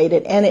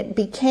separated, and it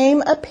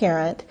became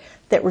apparent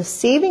that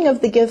receiving of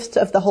the gifts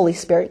of the Holy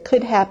Spirit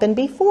could happen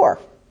before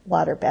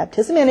water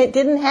baptism, and it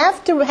didn't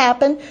have to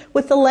happen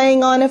with the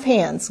laying on of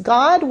hands.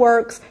 God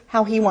works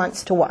how He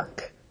wants to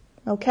work.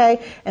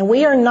 Okay? And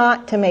we are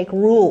not to make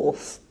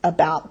rules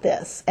about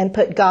this and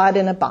put God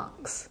in a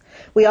box.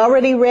 We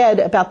already read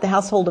about the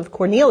household of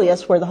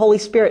Cornelius where the Holy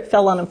Spirit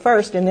fell on them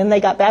first and then they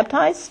got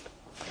baptized.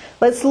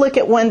 Let's look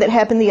at one that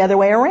happened the other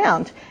way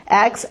around.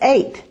 Acts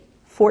 8,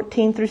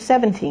 14 through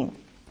 17.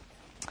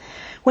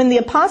 When the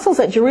apostles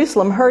at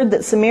Jerusalem heard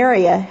that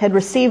Samaria had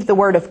received the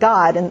word of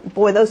God, and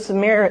boy, those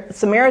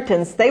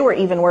Samaritans, they were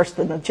even worse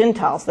than the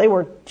Gentiles. They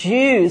were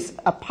Jews,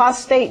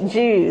 apostate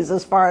Jews,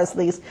 as far as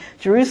these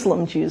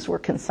Jerusalem Jews were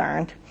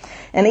concerned.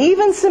 And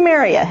even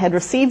Samaria had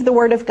received the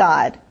word of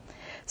God.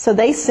 So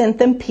they sent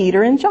them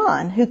Peter and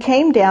John, who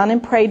came down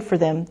and prayed for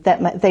them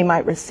that they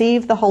might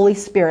receive the Holy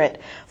Spirit.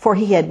 For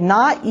he had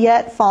not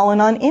yet fallen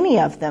on any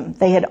of them.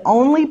 They had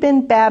only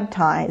been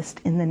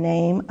baptized in the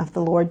name of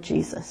the Lord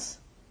Jesus.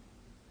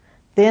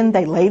 Then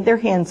they laid their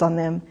hands on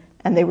them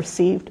and they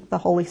received the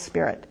Holy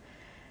Spirit.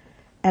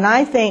 And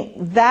I think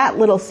that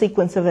little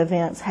sequence of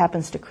events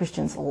happens to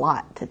Christians a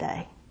lot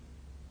today,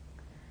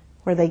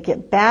 where they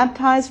get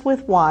baptized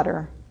with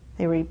water,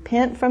 they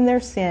repent from their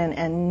sin,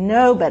 and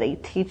nobody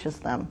teaches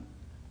them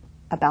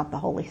about the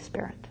Holy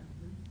Spirit.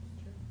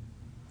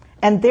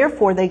 And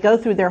therefore, they go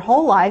through their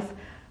whole life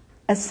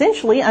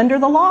essentially under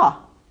the law.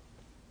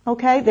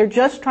 Okay? They're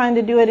just trying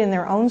to do it in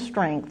their own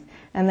strength,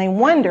 and they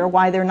wonder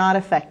why they're not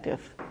effective.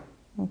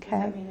 Okay? Does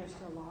that mean they're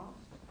still lost?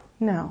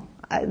 No.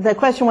 The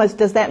question was,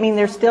 does that mean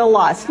they're still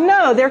lost?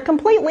 No, they're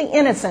completely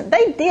innocent.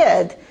 They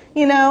did,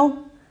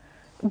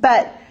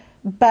 but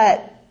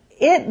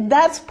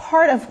that's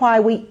part of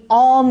why we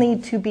all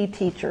need to be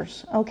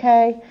teachers,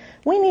 okay?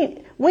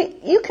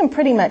 You can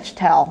pretty much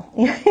tell,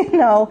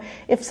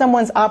 if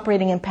someone's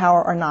operating in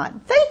power or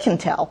not. They can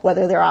tell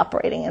whether they're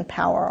operating in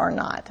power or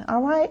not,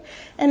 all right?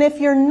 And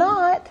if you're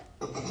not,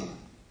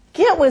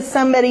 get with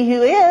somebody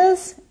who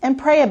is and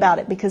pray about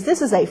it, because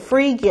this is a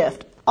free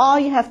gift. All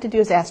you have to do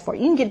is ask for it.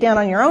 You can get down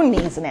on your own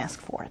knees and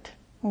ask for it,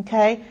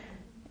 okay?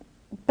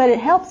 But it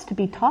helps to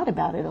be taught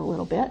about it a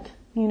little bit,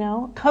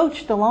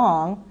 coached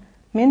along,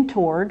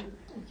 mentored,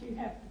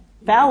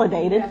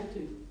 validated. You have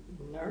to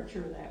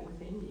nurture that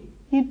within you.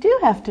 You do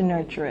have to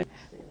nurture it.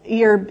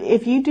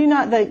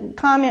 The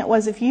comment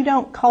was, if you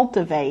don't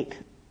cultivate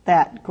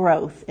that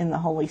growth in the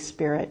Holy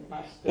Spirit,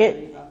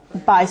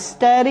 by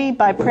study,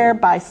 by prayer,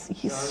 by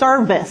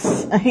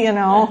service,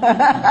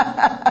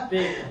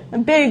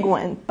 big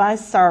one, by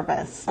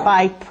service,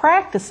 by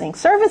practicing.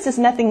 Service is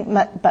nothing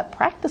but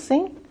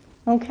practicing,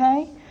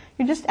 okay?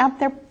 You're just out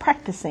there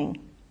practicing,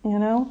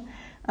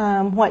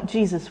 what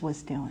Jesus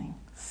was doing.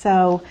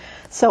 So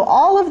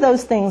all of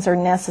those things are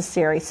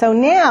necessary. So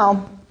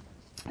now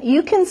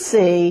you can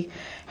see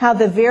how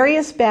the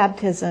various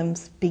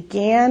baptisms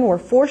were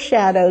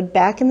foreshadowed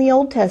back in the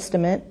Old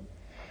Testament,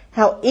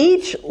 how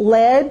each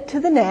led to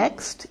the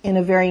next in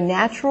a very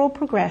natural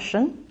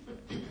progression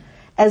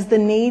as the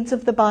needs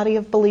of the body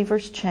of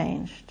believers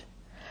changed.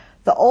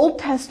 The Old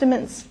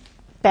Testament's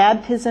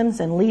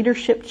baptisms and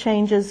leadership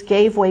changes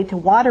gave way to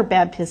water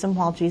baptism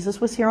while Jesus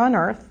was here on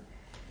earth.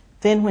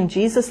 Then when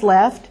Jesus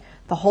left,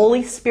 the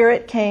Holy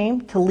Spirit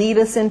came to lead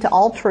us into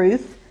all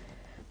truth.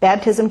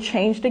 Baptism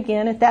changed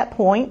again at that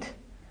point.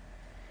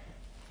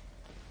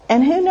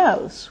 And who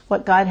knows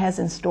what God has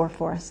in store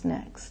for us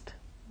next,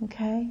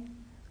 okay?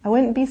 I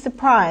wouldn't be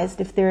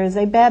surprised if there is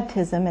a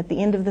baptism at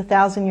the end of the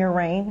 1,000-year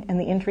reign and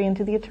the entry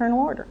into the eternal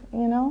order,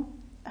 Who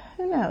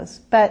knows?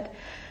 But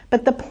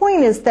the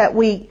point is that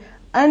we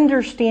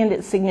understand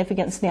its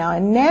significance now,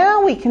 and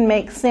now we can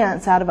make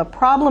sense out of a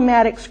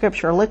problematic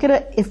scripture. Look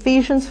at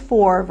Ephesians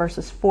 4,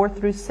 verses 4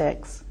 through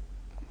 6.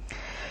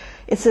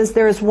 It says,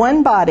 "There is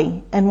one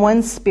body and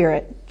one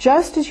Spirit,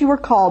 just as you were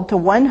called to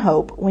one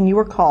hope when you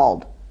were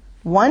called,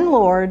 one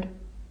Lord,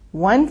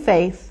 one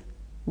faith,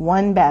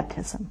 one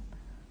baptism,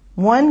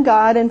 one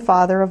God and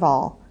Father of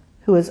all,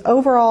 who is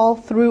over all,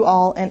 through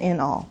all, and in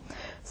all."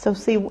 So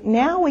see,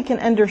 now we can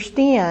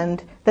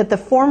understand that the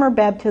former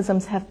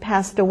baptisms have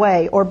passed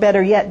away, or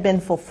better yet, been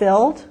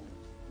fulfilled.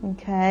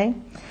 Okay?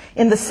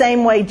 In the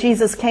same way,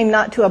 Jesus came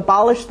not to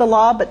abolish the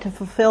law, but to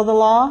fulfill the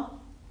law.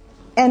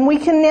 And we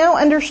can now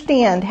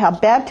understand how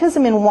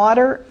baptism in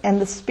water and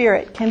the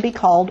Spirit can be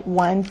called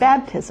one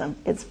baptism.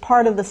 It's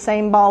part of the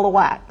same ball of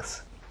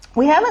wax.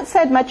 We haven't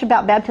said much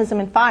about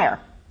baptism in fire,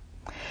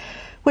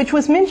 which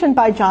was mentioned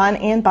by John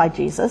and by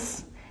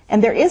Jesus.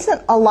 And there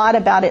isn't a lot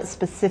about it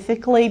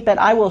specifically, but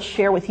I will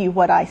share with you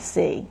what I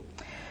see.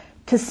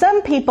 To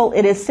some people,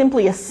 it is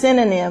simply a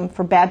synonym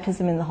for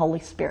baptism in the Holy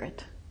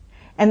Spirit.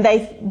 And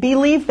they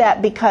believe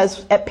that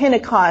because at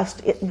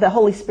Pentecost, the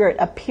Holy Spirit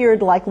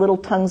appeared like little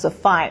tongues of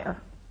fire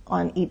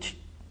on each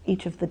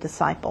of the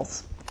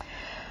disciples.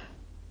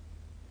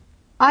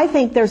 I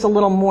think there's a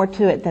little more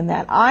to it than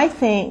that. I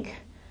think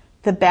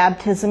the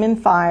baptism in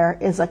fire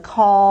is a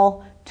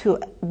call to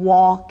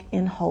walk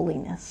in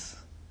holiness.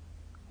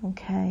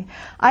 Okay?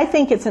 I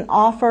think it's an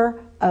offer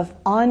of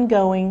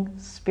ongoing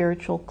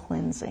spiritual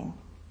cleansing.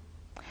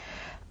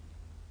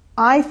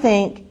 I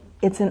think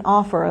it's an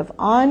offer of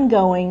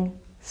ongoing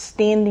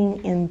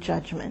standing in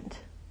judgment,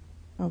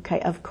 okay,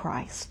 of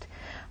Christ.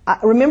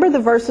 Remember the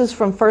verses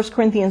from 1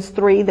 Corinthians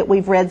 3 that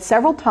we've read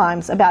several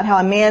times about how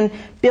a man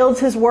builds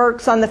his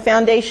works on the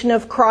foundation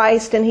of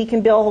Christ, and he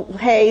can build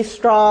hay,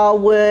 straw,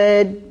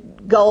 wood,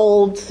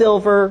 gold,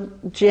 silver,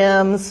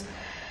 gems,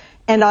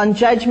 and on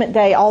Judgment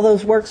Day all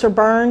those works are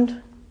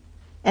burned.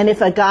 And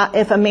if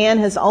a man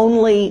has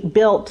only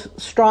built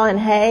straw and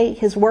hay,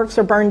 his works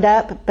are burned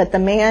up, but the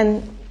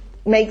man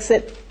makes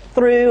it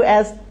through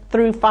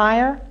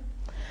fire.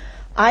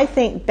 I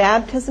think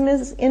baptism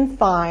in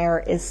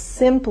fire is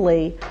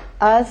simply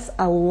us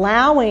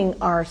allowing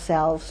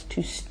ourselves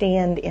to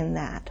stand in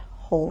that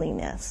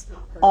holiness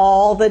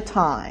all the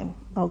time.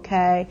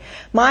 Okay?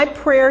 My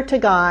prayer to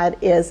God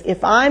is,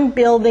 if I'm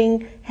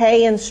building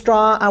hay and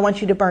straw, I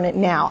want you to burn it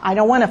now. I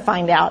don't want to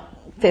find out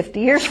 50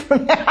 years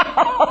from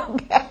now.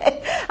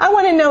 Okay? I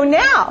want to know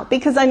now,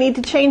 because I need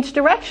to change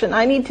direction.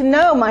 I need to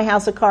know my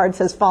house of cards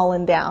has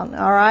fallen down.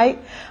 All right?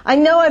 I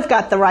know I've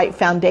got the right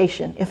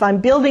foundation. If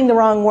I'm building the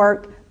wrong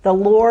work, the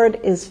Lord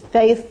is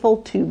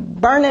faithful to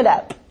burn it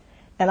up.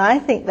 And I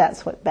think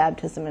that's what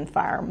baptism in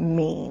fire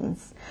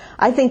means.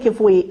 I think if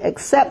we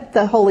accept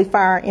the holy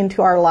fire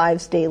into our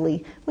lives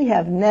daily, we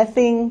have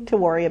nothing to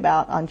worry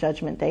about on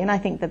Judgment Day. And I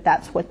think that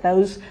that's what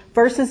those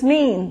verses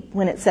mean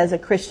when it says a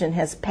Christian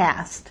has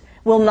passed,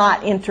 will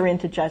not enter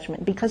into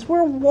judgment, because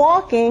we're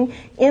walking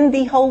in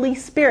the Holy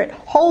Spirit.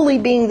 Holy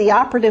being the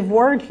operative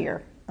word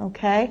here.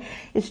 Okay?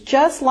 It's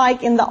just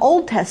like in the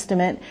Old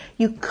Testament,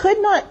 you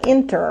could not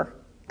enter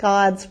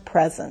God's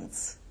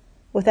presence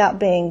without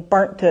being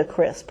burnt to a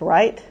crisp,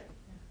 right?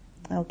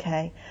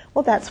 Okay.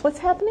 Well, that's what's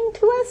happening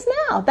to us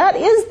now. That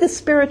is the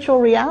spiritual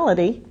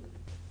reality.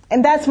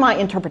 And that's my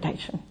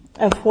interpretation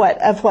of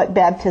what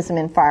baptism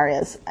in fire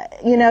is.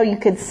 You know, you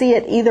could see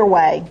it either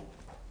way.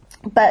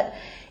 But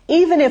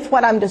even if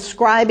what I'm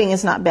describing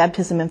is not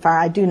baptism in fire,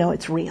 I do know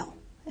it's real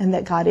and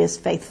that God is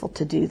faithful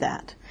to do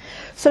that.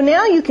 So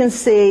now you can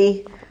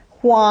see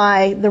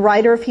why the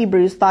writer of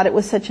Hebrews thought it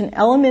was such an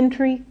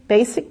elementary,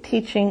 basic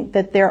teaching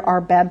that there are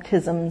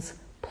baptisms,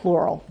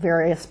 plural,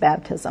 various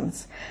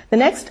baptisms. The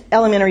next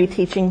elementary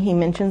teaching he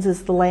mentions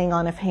is the laying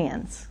on of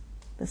hands.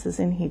 This is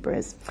in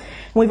Hebrews.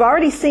 And we've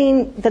already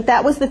seen that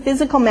that was the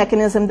physical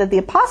mechanism that the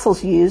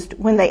apostles used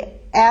when they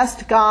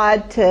asked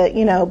God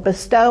to,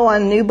 bestow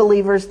on new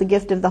believers the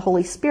gift of the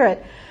Holy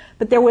Spirit.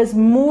 But there was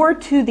more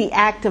to the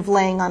act of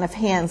laying on of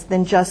hands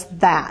than just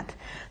that.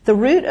 The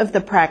root of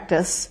the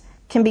practice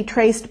can be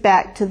traced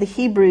back to the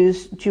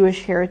Hebrews'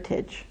 Jewish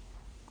heritage.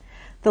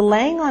 The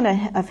laying on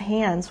of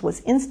hands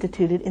was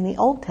instituted in the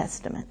Old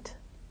Testament.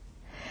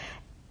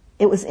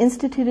 It was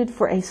instituted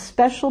for a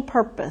special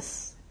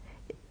purpose.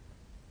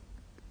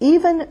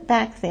 Even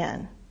back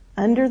then,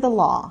 under the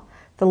law,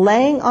 the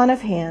laying on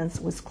of hands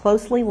was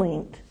closely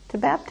linked to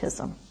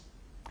baptism.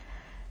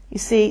 You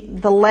see,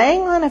 the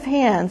laying on of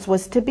hands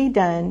was to be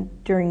done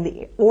during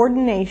the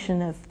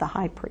ordination of the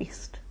high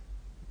priest.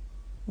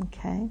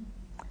 Okay?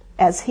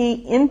 As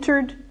he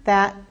entered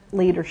that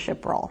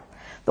leadership role.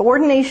 The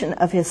ordination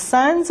of his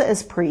sons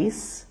as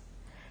priests,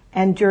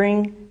 and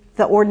during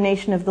the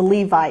ordination of the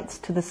Levites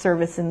to the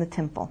service in the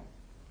temple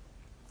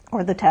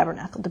or the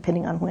tabernacle,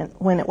 depending on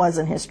when it was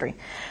in history.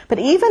 But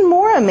even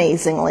more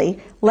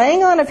amazingly,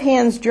 laying on of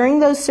hands during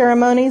those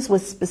ceremonies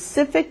was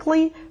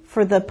specifically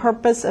for the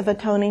purpose of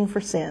atoning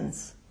for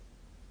sins.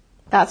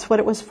 That's what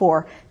it was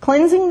for.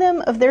 Cleansing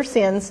them of their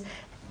sins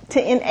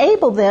to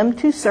enable them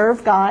to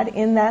serve God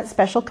in that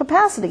special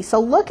capacity. So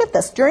look at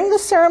this. During the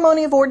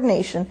ceremony of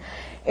ordination,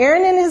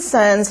 Aaron and his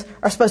sons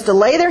are supposed to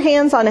lay their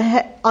hands on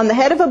the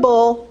head of a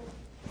bull,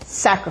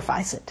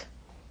 sacrifice it.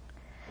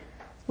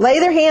 Lay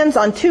their hands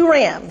on 2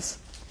 rams,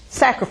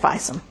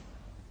 sacrifice them.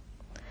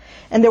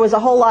 And there was a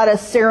whole lot of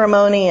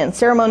ceremony and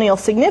ceremonial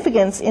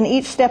significance in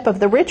each step of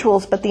the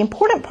rituals, but the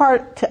important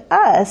part to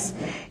us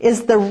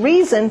is the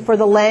reason for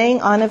the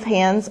laying on of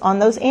hands on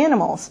those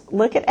animals.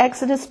 Look at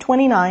Exodus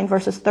 29,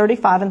 verses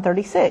 35 and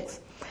 36.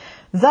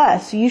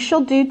 Thus you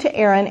shall do to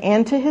Aaron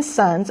and to his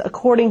sons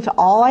according to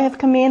all I have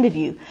commanded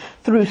you.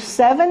 Through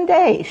 7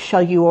 days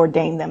shall you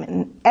ordain them,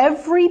 and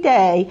every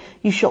day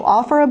you shall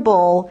offer a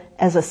bull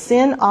as a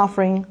sin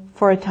offering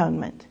for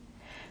atonement.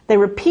 They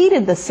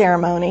repeated the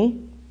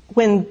ceremony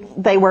when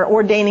they were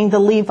ordaining the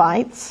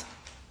Levites.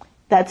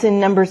 That's in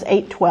Numbers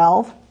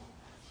 8:12.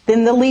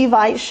 Then the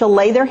Levites shall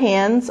lay their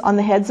hands on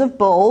the heads of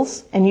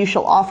bulls, and you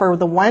shall offer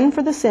the one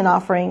for the sin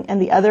offering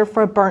and the other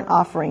for a burnt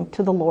offering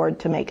to the Lord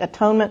to make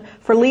atonement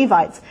for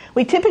Levites.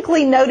 We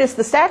typically notice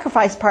the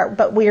sacrifice part,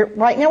 but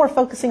right now we're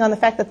focusing on the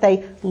fact that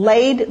they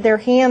laid their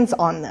hands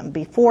on them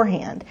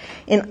beforehand.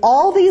 In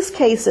all these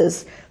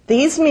cases,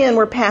 these men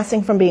were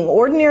passing from being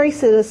ordinary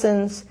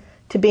citizens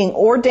to being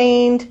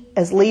ordained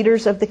as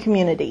leaders of the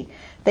community.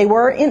 They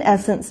were, in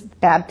essence,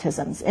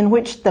 baptisms in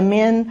which the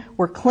men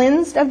were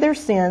cleansed of their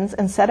sins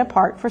and set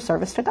apart for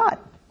service to God.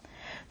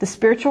 The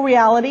spiritual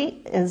reality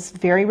is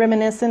very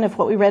reminiscent of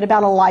what we read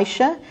about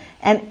Elisha,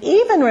 and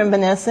even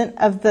reminiscent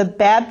of the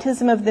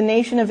baptism of the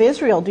nation of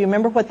Israel. Do you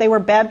remember what they were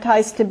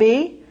baptized to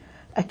be?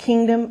 A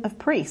kingdom of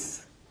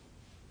priests.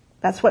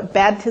 That's what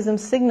baptism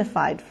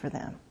signified for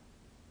them.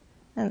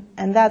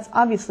 And that's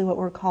obviously what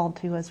we're called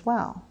to as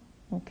well.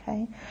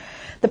 Okay?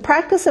 The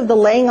practice of the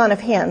laying on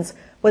of hands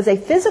was a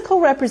physical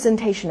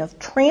representation of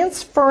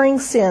transferring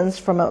sins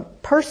from a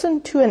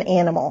person to an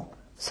animal,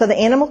 so the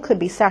animal could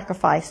be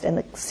sacrificed and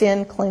the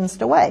sin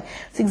cleansed away.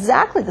 It's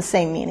exactly the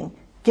same meaning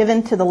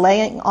given to the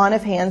laying on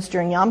of hands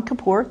during Yom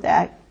Kippur,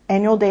 the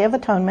annual Day of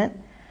Atonement,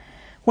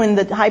 when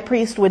the high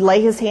priest would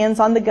lay his hands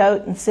on the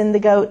goat and send the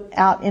goat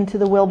out into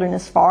the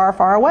wilderness far,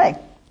 far away.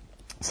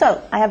 So,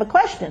 I have a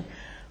question.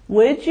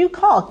 Would you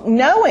call,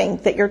 knowing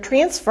that you're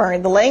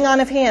transferring, the laying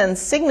on of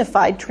hands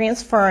signified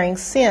transferring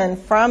sin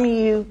from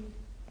you,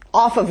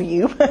 off of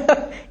you,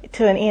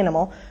 to an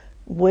animal,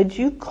 would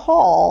you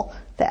call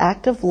the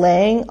act of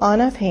laying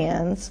on of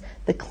hands,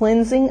 the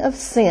cleansing of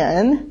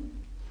sin,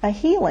 a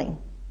healing?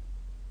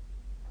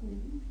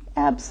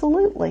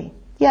 Absolutely.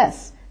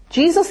 Yes.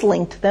 Jesus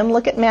linked them.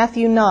 Look at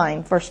Matthew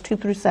 9, verse 2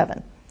 through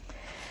 7.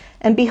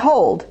 And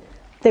behold,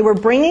 they were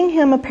bringing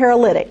him a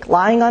paralytic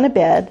lying on a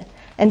bed,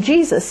 and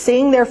Jesus,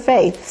 seeing their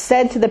faith,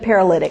 said to the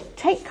paralytic,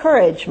 "Take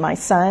courage, my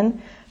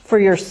son, for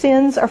your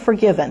sins are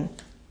forgiven."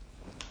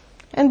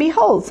 And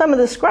behold, some of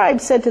the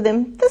scribes said to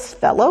them, "This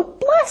fellow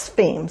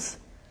blasphemes."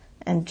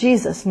 And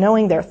Jesus,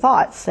 knowing their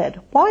thoughts, said,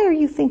 "Why are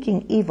you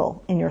thinking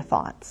evil in your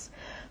thoughts?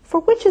 For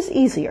which is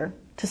easier,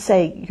 to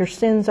say, 'Your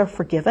sins are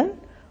forgiven,'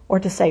 or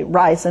to say,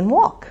 'Rise and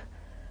walk'?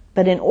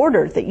 But in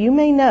order that you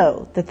may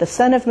know that the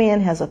Son of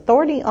Man has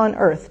authority on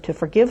earth to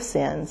forgive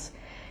sins,"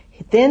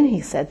 then he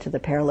said to the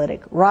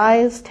paralytic,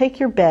 "Rise, take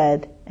your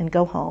bed, and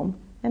go home."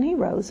 And he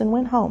rose and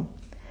went home.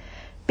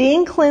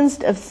 Being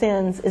cleansed of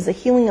sins is a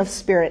healing of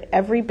spirit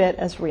every bit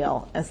as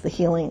real as the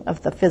healing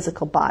of the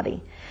physical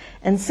body.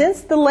 And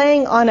since the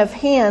laying on of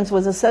hands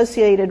was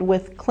associated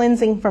with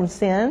cleansing from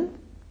sin,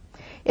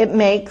 it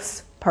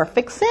makes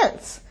perfect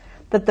sense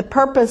that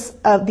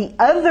the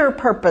other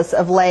purpose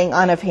of laying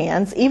on of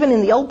hands, even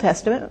in the Old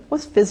Testament,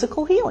 was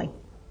physical healing.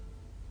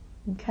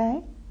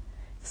 Okay?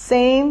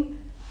 Same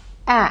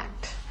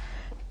act.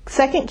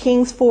 2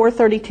 Kings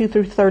 4:32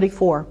 through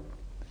 34.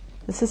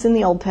 This is in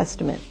the Old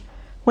Testament.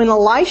 When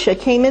Elisha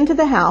came into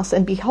the house,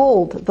 and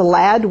behold, the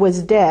lad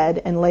was dead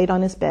and laid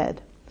on his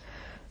bed.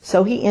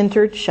 So he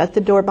entered, shut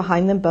the door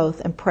behind them both,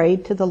 and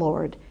prayed to the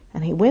Lord.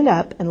 And he went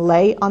up and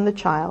lay on the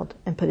child,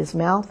 and put his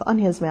mouth on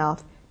his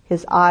mouth,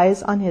 his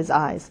eyes on his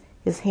eyes,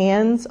 his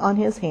hands on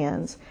his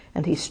hands,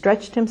 and he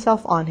stretched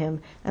himself on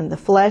him, and the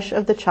flesh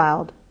of the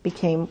child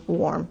became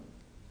warm.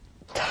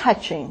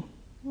 Touching,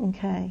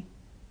 okay,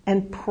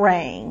 and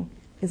praying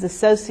is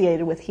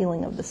associated with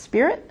healing of the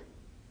spirit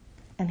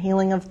and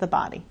healing of the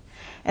body.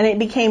 And it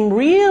became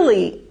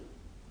really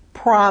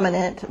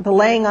prominent, the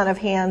laying on of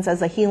hands,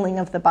 as a healing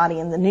of the body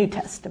in the New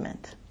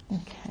Testament.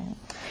 Okay.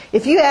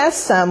 If you ask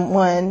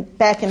someone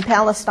back in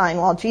Palestine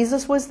while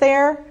Jesus was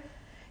there,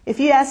 if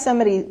you ask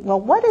somebody, well,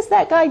 what does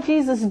that guy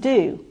Jesus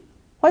do?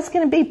 What's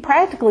going to be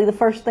practically the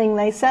first thing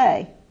they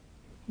say?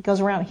 He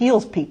goes around and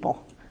heals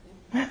people.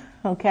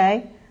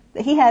 Okay?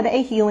 He had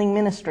a healing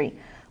ministry.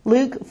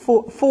 Luke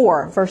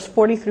 4, verse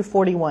 40 through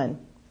 41.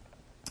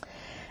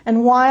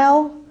 And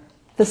while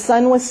the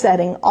sun was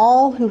setting,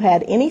 all who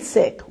had any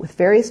sick with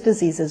various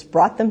diseases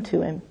brought them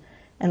to him,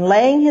 and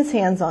laying his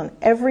hands on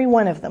every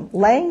one of them,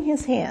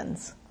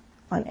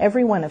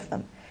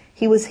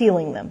 he was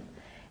healing them.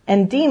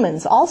 And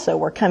demons also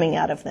were coming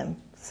out of them.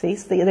 See,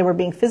 so they were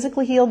being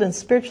physically healed and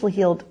spiritually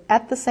healed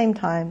at the same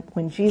time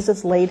when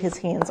Jesus laid his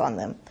hands on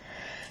them.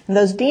 And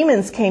those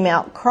demons came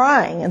out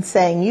crying and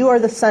saying, "You are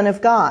the Son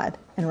of God."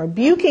 And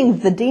rebuking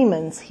the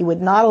demons, he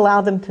would not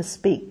allow them to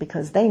speak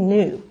because they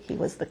knew he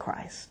was the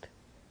Christ.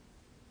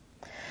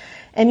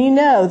 And you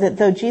know that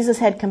though Jesus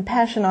had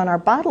compassion on our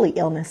bodily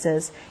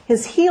illnesses,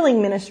 his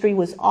healing ministry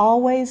was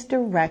always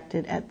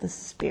directed at the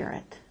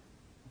spirit.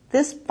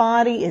 This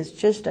body is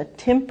just a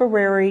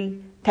temporary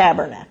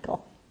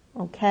tabernacle,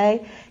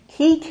 okay?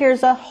 He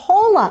cares a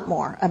whole lot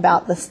more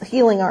about this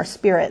healing our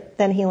spirit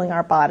than healing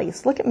our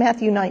bodies. Look at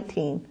Matthew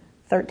 19,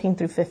 13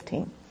 through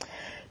 15.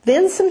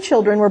 Then some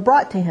children were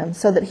brought to him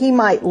so that he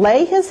might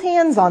lay his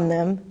hands on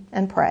them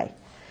and pray.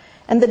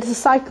 And the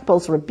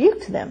disciples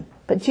rebuked them.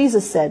 But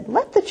Jesus said,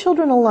 "Let the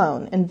children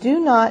alone, and do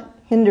not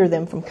hinder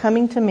them from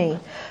coming to me,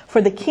 for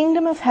the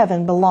kingdom of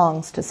heaven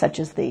belongs to such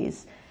as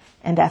these."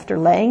 And after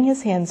laying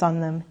his hands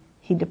on them,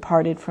 he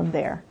departed from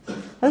there.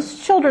 Those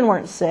children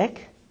weren't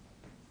sick.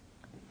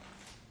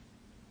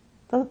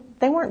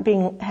 They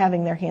weren't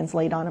having their hands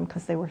laid on them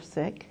because they were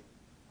sick.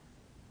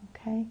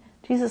 Okay?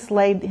 Jesus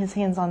laid his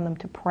hands on them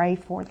to pray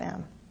for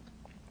them.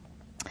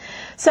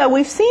 So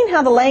we've seen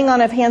how the laying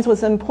on of hands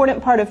was an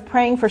important part of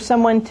praying for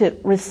someone to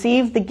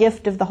receive the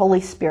gift of the Holy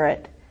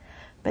Spirit.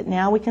 But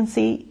now we can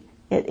see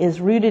it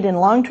is rooted in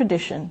long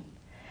tradition.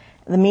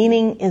 The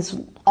meaning is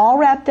all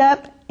wrapped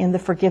up in the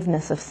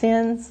forgiveness of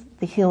sins,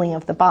 the healing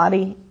of the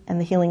body, and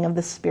the healing of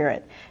the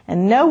spirit.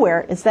 And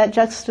nowhere is that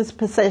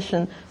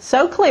juxtaposition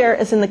so clear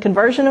as in the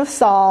conversion of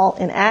Saul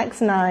in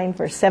Acts 9,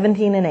 verse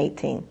 17 and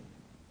 18.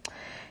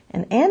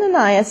 And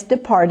Ananias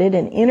departed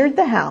and entered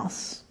the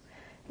house.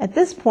 At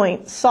this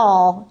point,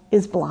 Saul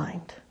is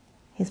blind.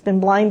 He's been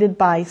blinded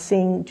by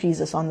seeing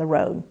Jesus on the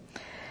road.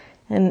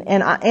 And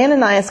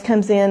Ananias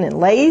comes in and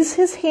lays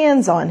his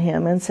hands on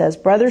him and says,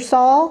 "Brother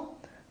Saul,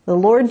 the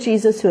Lord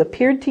Jesus, who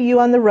appeared to you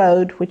on the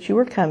road which you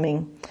were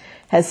coming,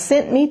 has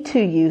sent me to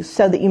you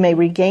so that you may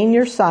regain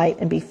your sight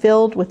and be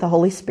filled with the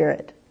Holy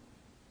Spirit."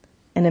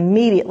 And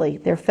immediately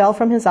there fell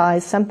from his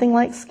eyes something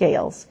like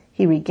scales.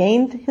 He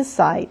regained his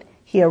sight.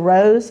 He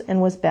arose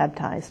and was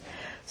baptized.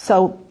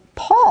 So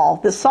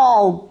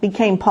Saul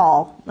became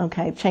Paul,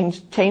 okay,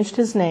 changed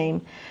his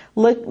name.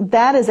 Look,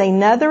 that is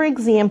another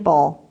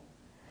example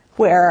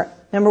where,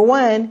 number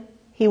one,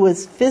 he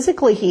was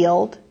physically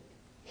healed.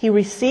 He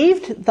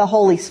received the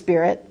Holy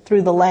Spirit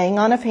through the laying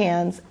on of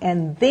hands,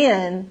 and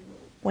then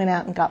went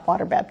out and got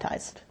water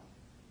baptized.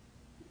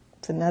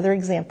 It's another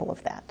example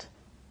of that.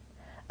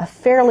 A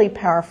fairly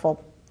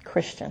powerful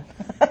Christian.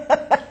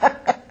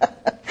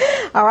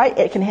 All right,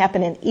 it can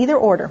happen in either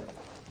order.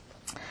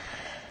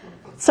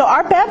 So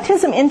our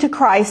baptism into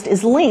Christ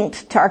is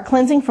linked to our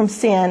cleansing from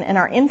sin and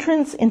our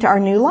entrance into our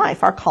new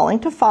life, our calling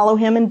to follow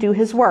Him and do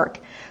His work.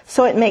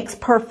 So it makes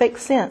perfect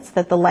sense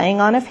that the laying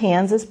on of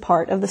hands is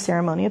part of the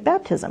ceremony of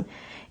baptism.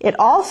 It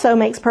also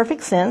makes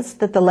perfect sense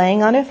that the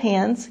laying on of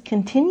hands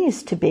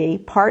continues to be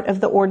part of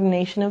the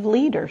ordination of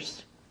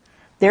leaders,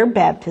 their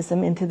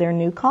baptism into their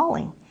new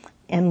calling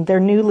and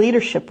their new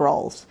leadership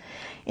roles.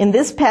 In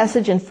this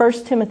passage in 1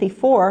 Timothy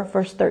 4,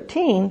 verse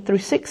 13 through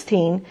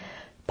 16,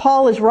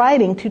 Paul is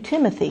writing to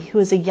Timothy, who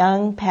is a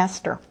young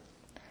pastor.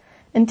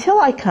 Until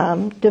I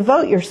come,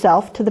 devote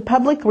yourself to the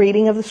public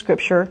reading of the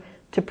Scripture,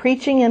 to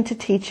preaching and to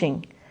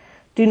teaching.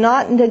 Do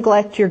not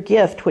neglect your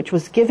gift which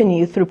was given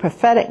you through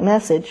prophetic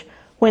message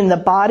when the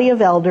body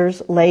of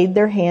elders laid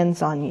their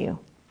hands on you.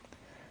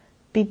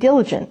 Be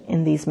diligent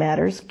in these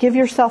matters. Give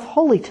yourself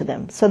wholly to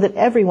them, so that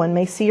everyone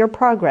may see your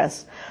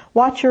progress.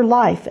 Watch your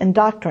life and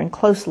doctrine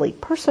closely.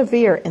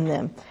 Persevere in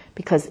them,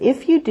 because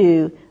if you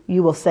do,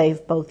 you will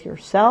save both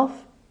yourself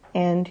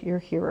and your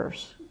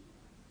hearers.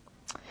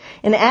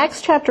 In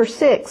Acts chapter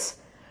 6,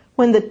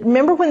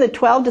 remember when the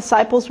 12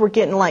 disciples were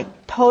getting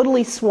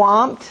totally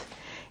swamped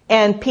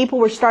and people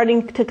were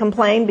starting to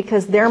complain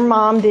because their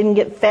mom didn't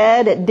get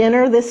fed at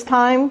dinner this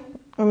time?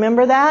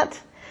 Remember that?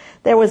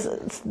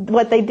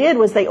 What they did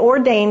was they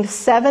ordained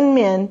 7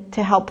 men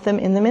to help them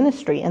in the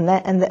ministry. And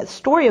the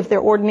story of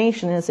their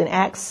ordination is in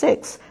Acts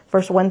 6,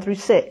 verse 1 through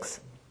 6.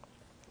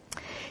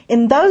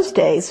 In those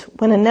days,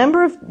 when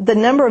the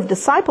number of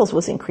disciples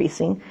was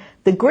increasing,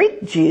 the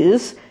Greek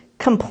Jews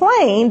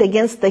complained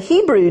against the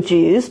Hebrew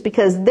Jews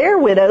because their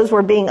widows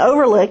were being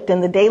overlooked in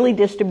the daily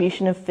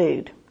distribution of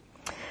food.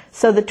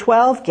 So the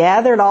 12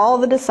 gathered all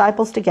the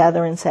disciples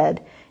together and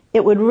said,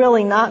 "It would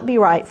really not be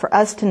right for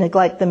us to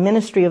neglect the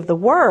ministry of the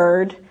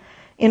word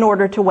in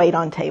order to wait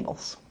on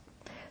tables.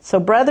 So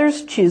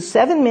brothers, choose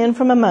 7 men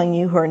from among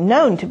you who are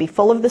known to be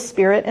full of the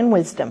Spirit and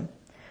wisdom.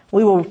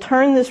 We will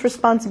turn this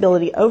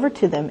responsibility over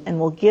to them and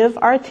will give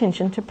our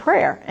attention to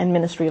prayer and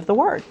ministry of the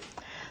word."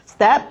 So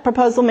that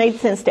proposal made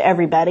sense to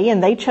everybody,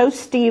 and they chose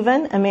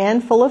Stephen, a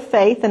man full of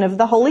faith and of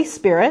the Holy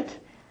Spirit,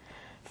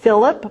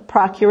 Philip,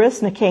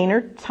 Prochorus,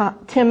 Nicanor,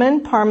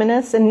 Timon,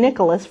 Parmenas, and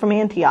Nicholas from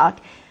Antioch,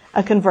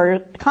 a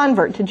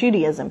convert to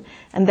Judaism.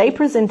 And they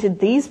presented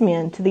these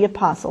men to the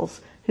apostles,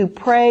 who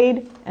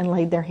prayed and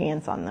laid their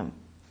hands on them.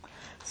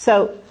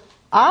 So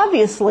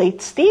obviously,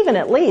 Stephen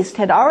at least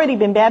had already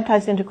been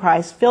baptized into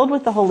Christ, filled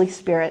with the Holy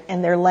Spirit,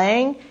 and they're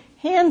laying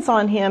hands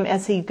on him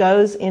as he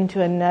goes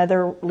into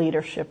another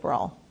leadership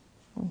role.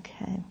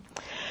 Okay.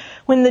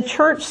 When the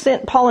church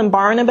sent Paul and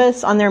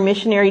Barnabas on their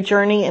missionary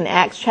journey in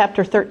Acts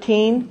chapter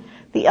 13,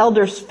 the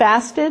elders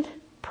fasted,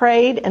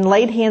 prayed, and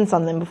laid hands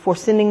on them before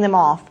sending them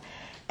off.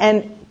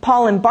 And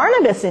Paul and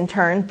Barnabas, in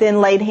turn,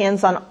 then laid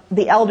hands on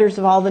the elders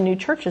of all the new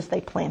churches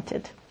they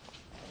planted.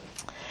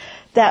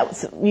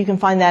 You can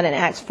find that in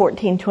Acts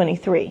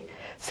 14:23.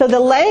 So the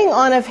laying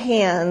on of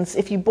hands,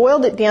 if you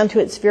boiled it down to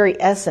its very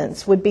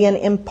essence, would be an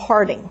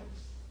imparting.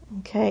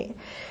 Okay?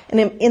 And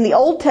in the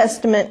Old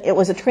Testament, it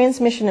was a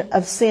transmission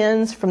of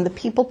sins from the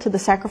people to the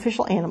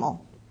sacrificial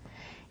animal.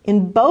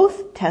 In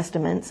both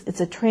Testaments,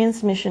 it's a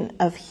transmission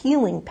of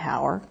healing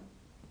power,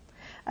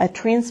 a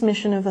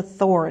transmission of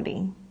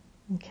authority,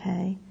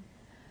 okay?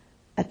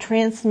 A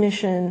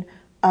transmission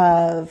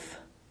of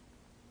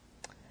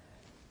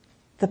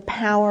the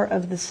power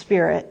of the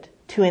Spirit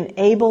to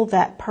enable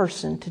that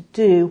person to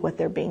do what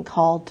they're being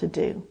called to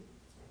do.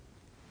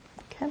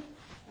 Okay?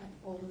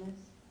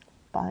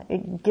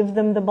 Boldness. Give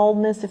them the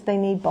boldness if they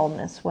need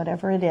boldness,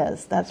 whatever it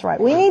is. That's right.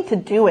 We need to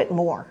do it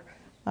more,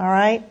 all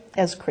right,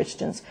 as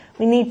Christians.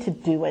 We need to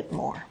do it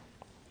more.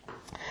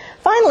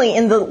 Finally,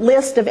 in the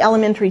list of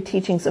elementary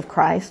teachings of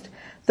Christ,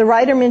 the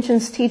writer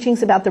mentions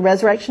teachings about the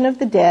resurrection of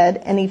the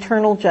dead and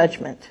eternal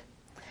judgment.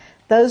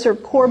 Those are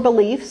core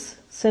beliefs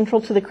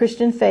central to the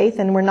Christian faith,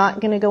 and we're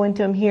not going to go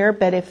into them here,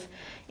 but if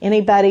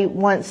anybody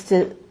wants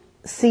to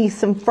see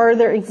some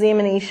further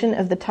examination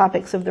of the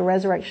topics of the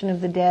resurrection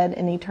of the dead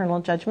and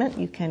eternal judgment,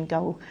 you can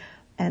go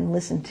and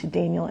listen to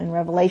Daniel and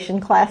Revelation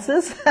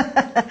classes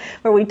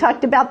where we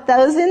talked about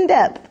those in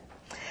depth.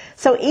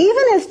 So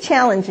even as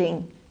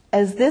challenging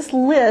as this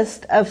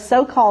list of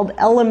so-called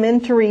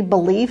elementary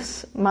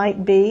beliefs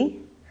might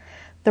be,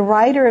 the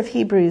writer of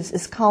Hebrews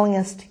is calling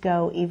us to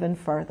go even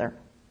further,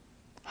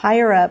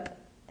 higher up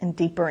and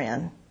deeper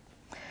in.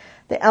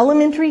 The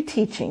elementary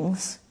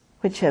teachings,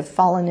 which have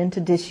fallen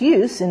into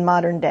disuse in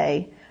modern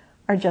day,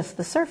 are just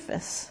the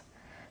surface,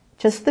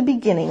 just the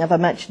beginning of a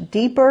much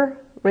deeper,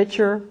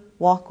 richer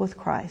walk with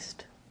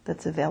Christ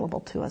that's available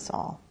to us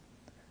all.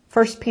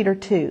 1 Peter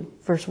 2,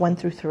 verse 1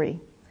 through 3.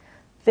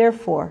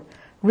 Therefore,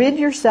 rid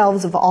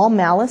yourselves of all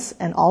malice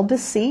and all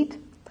deceit,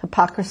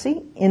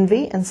 hypocrisy,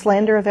 envy, and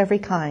slander of every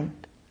kind.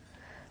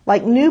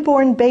 Like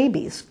newborn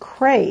babies,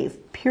 crave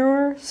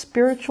pure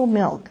spiritual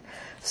milk,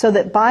 so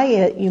that by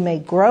it you may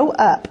grow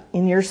up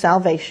in your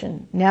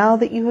salvation, now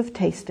that you have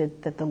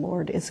tasted that the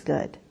Lord is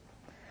good.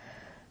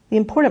 The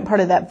important part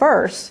of that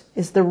verse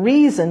is the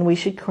reason we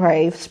should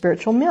crave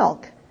spiritual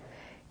milk.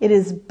 It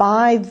is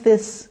by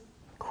this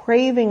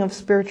craving of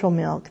spiritual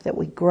milk that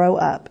we grow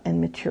up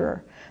and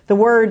mature. The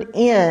word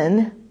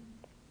in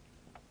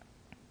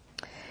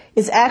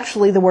is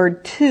actually the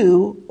word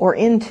to or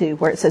into,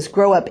 where it says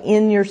grow up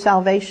in your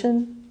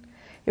salvation.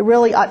 It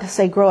really ought to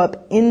say grow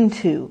up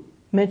into,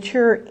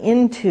 mature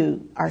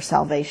into our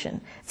salvation.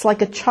 It's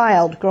like a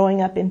child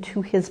growing up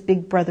into his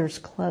big brother's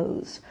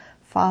clothes,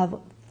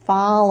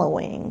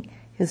 following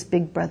his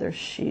big brother's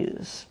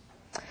shoes.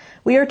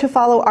 We are to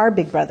follow our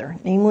big brother,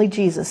 namely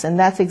Jesus, and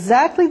that's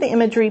exactly the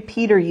imagery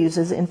Peter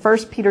uses in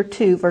 1 Peter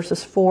 2,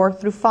 verses 4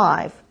 through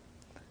 5.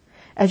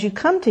 As you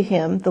come to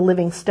him, the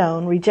living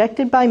stone,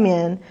 rejected by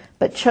men,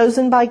 but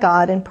chosen by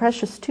God and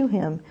precious to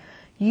him,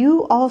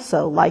 you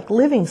also, like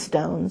living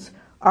stones,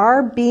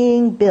 are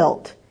being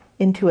built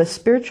into a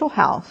spiritual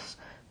house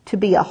to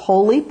be a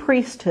holy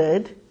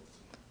priesthood,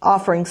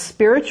 offering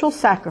spiritual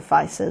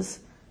sacrifices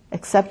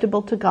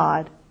acceptable to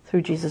God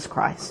through Jesus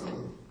Christ.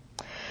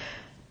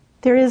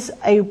 There is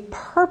a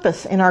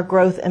purpose in our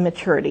growth and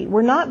maturity.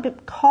 We're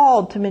not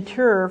called to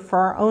mature for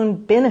our own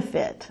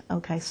benefit,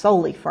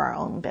 solely for our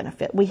own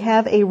benefit. We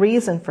have a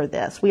reason for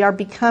this. We are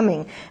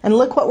becoming, and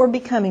look what we're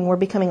becoming. We're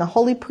becoming a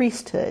holy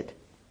priesthood,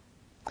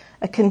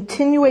 a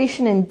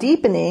continuation and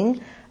deepening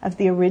of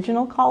the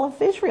original call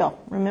of Israel,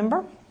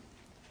 remember?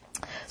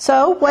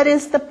 So, what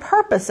is the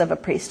purpose of a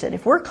priesthood?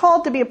 If we're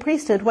called to be a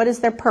priesthood, what is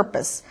their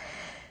purpose?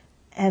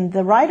 And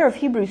the writer of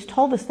Hebrews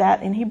told us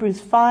that in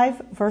Hebrews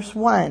 5, verse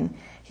 1.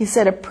 He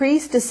said, a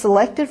priest is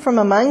selected from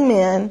among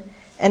men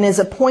and is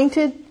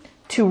appointed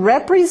to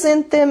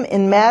represent them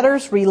in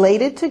matters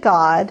related to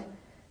God,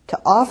 to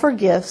offer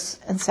gifts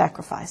and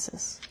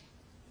sacrifices.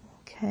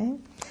 Okay?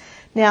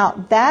 Now,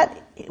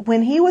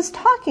 when he was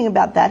talking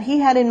about that, he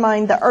had in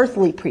mind the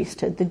earthly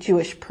priesthood, the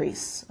Jewish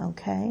priests.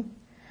 Okay?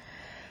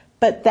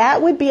 But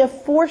that would be a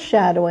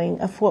foreshadowing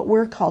of what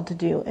we're called to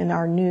do in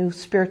our new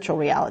spiritual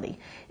reality.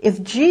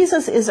 If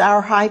Jesus is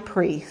our high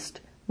priest,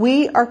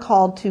 we are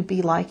called to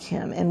be like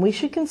him, and we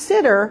should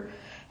consider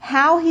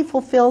how he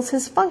fulfills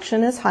his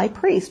function as high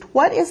priest.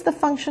 What is the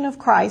function of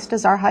Christ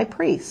as our high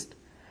priest?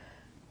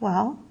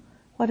 Well,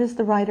 what has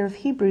the writer of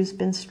Hebrews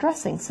been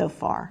stressing so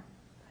far?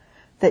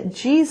 That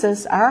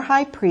Jesus, our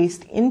high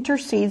priest,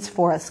 intercedes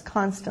for us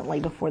constantly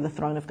before the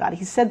throne of God.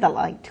 He said that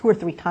like 2 or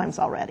 3 times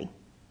already.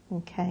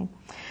 Okay?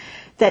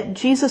 That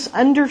Jesus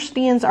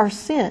understands our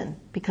sin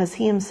because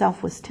he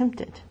himself was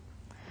tempted.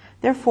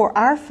 Therefore,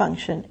 our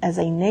function as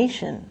a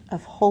nation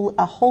of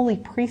a holy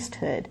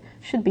priesthood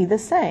should be the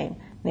same.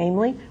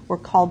 Namely, we're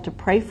called to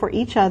pray for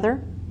each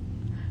other,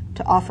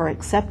 to offer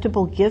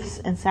acceptable gifts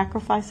and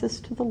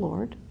sacrifices to the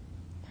Lord.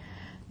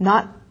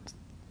 Not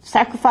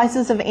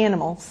sacrifices of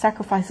animals,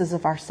 sacrifices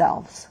of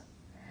ourselves.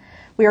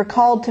 We are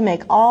called to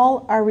make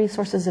all our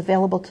resources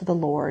available to the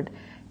Lord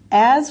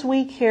as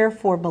we care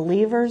for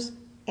believers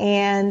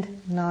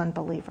and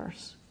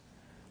non-believers.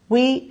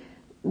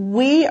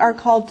 We are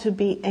called to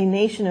be a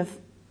nation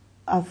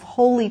of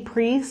holy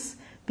priests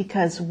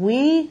because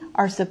we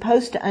are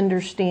supposed to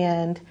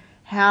understand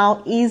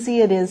how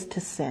easy it is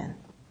to sin.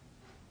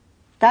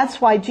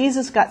 That's why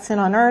Jesus got sent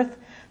on earth.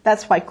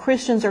 That's why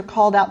Christians are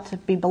called out to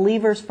be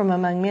believers from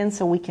among men,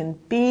 so we can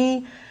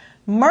be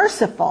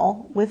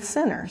merciful with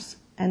sinners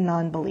and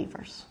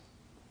non-believers.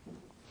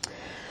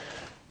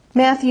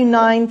 Matthew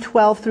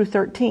 9:12 through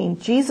 13.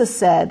 Jesus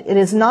said, "It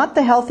is not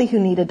the healthy who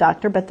need a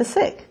doctor, but the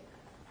sick.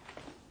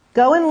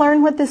 Go and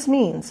learn what this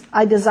means.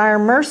 I desire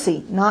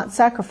mercy, not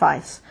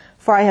sacrifice,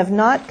 for I have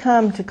not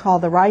come to call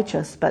the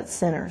righteous, but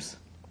sinners."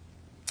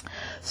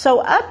 So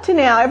up to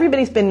now,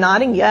 everybody's been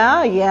nodding,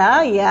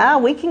 yeah,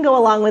 we can go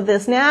along with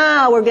this.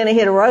 Now we're going to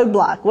hit a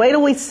roadblock. Wait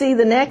till we see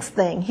the next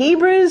thing.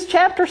 Hebrews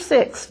chapter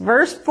 6,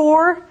 verse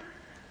 4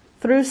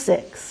 through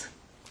 6.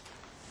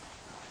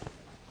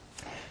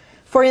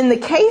 For in the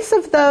case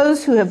of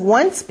those who have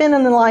once been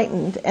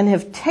enlightened and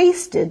have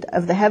tasted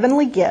of the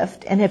heavenly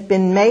gift and have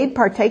been made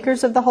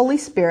partakers of the Holy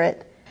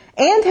Spirit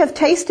and have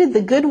tasted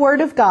the good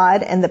word of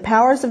God and the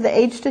powers of the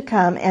age to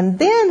come and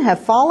then have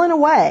fallen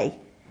away,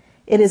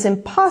 it is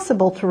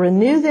impossible to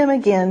renew them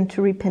again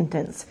to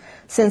repentance,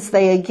 since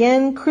they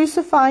again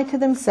crucify to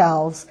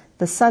themselves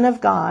the Son of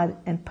God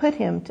and put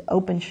him to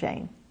open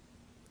shame.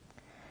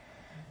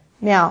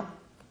 Now,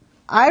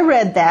 I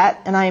read that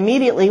and I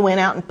immediately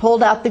went out and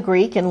pulled out the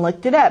Greek and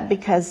looked it up,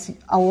 because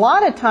a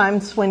lot of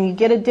times when you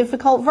get a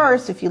difficult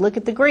verse, if you look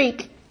at the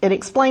Greek, it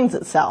explains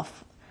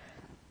itself.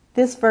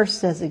 This verse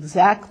says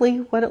exactly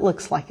what it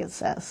looks like it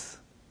says.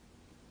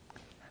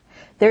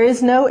 There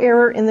is no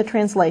error in the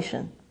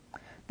translation.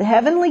 The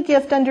heavenly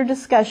gift under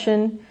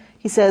discussion,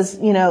 he says,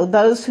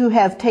 those who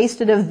have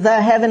tasted of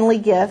the heavenly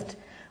gift,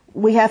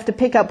 we have to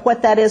pick up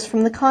what that is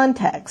from the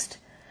context.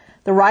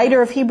 The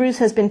writer of Hebrews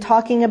has been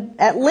talking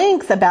at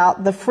length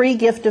about the free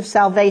gift of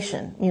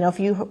salvation. If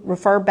you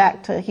refer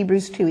back to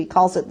Hebrews 2, he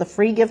calls it the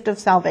free gift of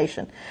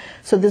salvation.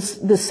 So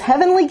this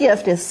heavenly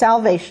gift is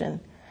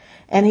salvation.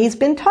 And he's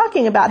been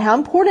talking about how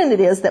important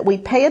it is that we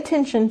pay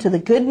attention to the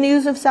good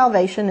news of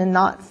salvation and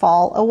not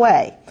fall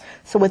away.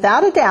 So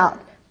without a doubt,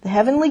 the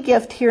heavenly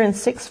gift here in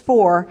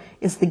 6:4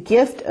 is the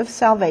gift of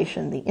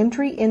salvation, the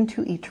entry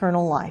into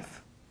eternal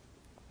life.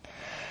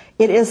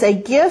 It is a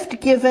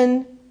gift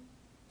given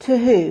to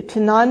who? To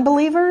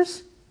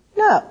non-believers?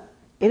 No.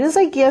 It is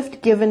a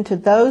gift given to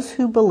those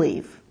who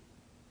believe.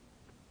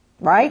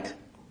 Right?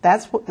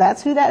 That's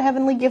who that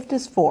heavenly gift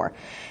is for.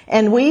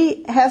 And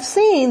we have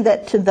seen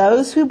that to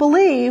those who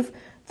believe,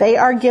 they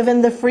are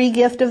given the free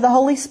gift of the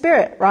Holy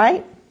Spirit,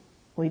 right?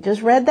 We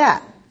just read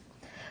that.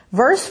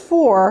 Verse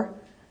 4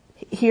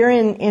 here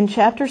in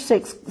chapter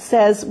 6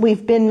 says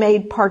we've been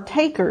made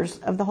partakers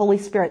of the Holy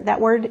Spirit. That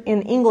word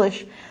in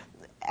English,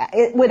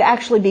 it would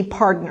actually be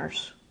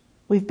partners.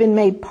 We've been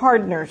made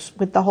partners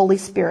with the Holy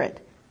Spirit.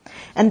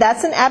 And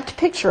that's an apt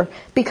picture,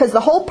 because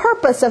the whole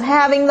purpose of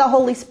having the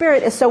Holy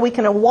Spirit is so we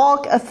can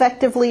walk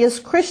effectively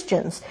as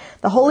Christians.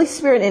 The Holy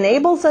Spirit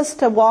enables us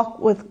to walk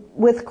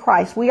with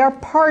Christ. We are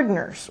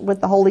partners with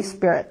the Holy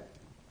Spirit.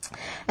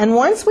 And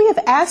once we have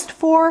asked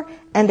for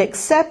and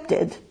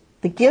accepted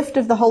the gift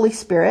of the Holy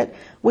Spirit,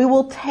 we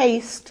will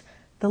taste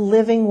the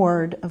living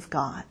Word of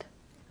God.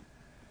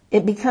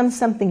 It becomes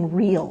something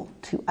real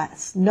to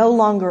us, no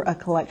longer a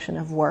collection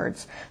of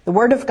words. The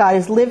Word of God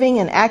is living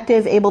and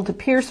active, able to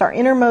pierce our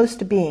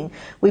innermost being.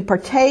 We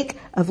partake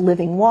of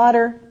living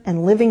water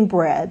and living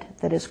bread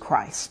that is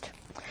Christ.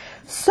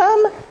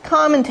 Some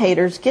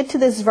commentators get to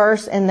this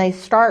verse and they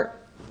start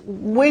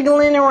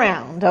wiggling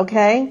around,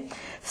 okay?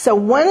 So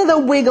one of the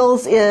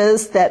wiggles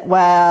is that,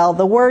 well,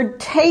 the word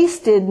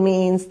tasted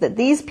means that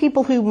these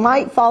people who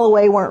might fall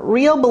away weren't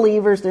real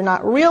believers, they're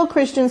not real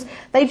Christians,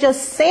 they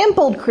just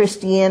sampled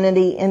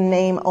Christianity in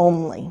name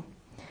only.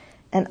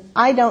 And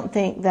I don't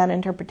think that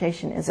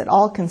interpretation is at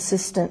all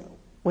consistent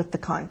with the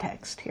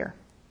context here.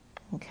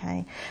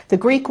 Okay? The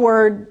Greek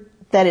word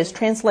that is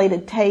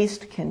translated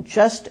taste can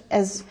just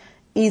as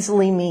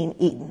easily mean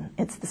eaten.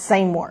 It's the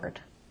same word.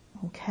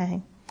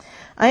 Okay?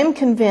 I am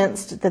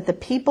convinced that the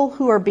people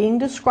who are being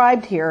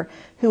described here,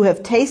 who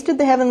have tasted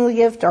the heavenly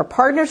gift, are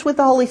partners with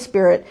the Holy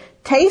Spirit,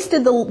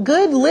 tasted the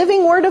good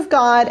living Word of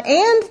God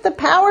and the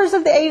powers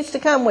of the age to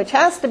come, which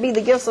has to be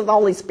the gifts of the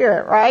Holy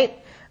Spirit, right?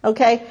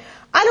 Okay?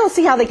 I don't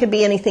see how they could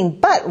be anything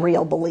but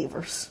real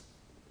believers.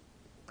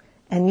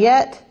 And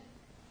yet,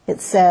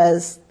 it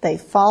says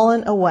they've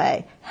fallen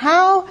away.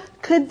 How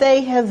could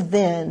they have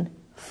then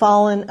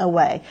fallen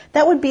away?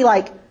 That would be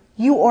like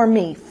you or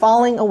me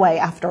falling away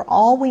after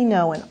all we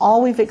know and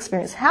all we've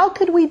experienced. How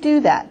could we do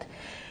that?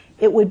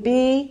 It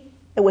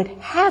would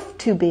have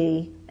to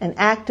be an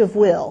act of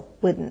will,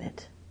 wouldn't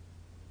it?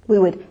 We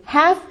would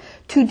have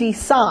to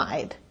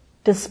decide,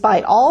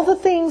 despite all the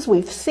things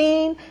we've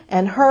seen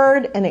and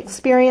heard and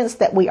experienced,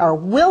 that we are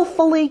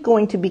willfully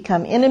going to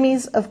become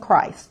enemies of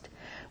Christ.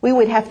 We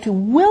would have to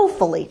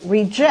willfully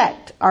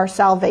reject our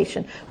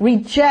salvation,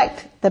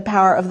 reject the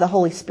power of the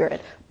Holy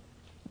Spirit,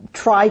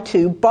 try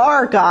to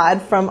bar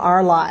God from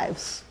our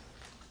lives.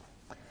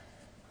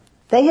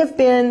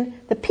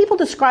 The people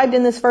described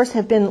in this verse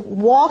have been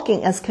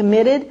walking as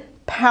committed,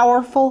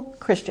 powerful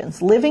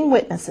Christians, living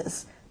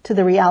witnesses to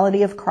the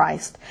reality of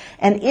Christ.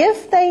 And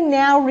if they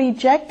now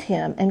reject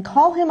Him and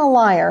call Him a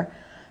liar,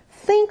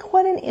 think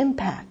what an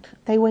impact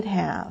they would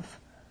have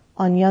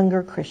on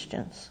younger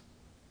Christians.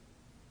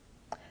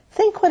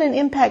 Think what an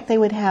impact they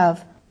would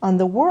have on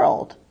the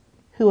world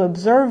who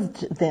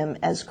observed them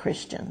as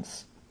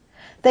Christians.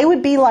 They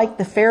would be like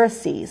the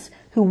Pharisees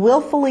who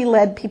willfully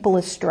led people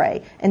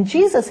astray. And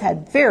Jesus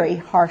had very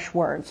harsh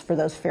words for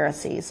those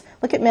Pharisees.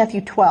 Look at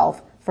Matthew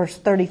 12, verse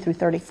 30 through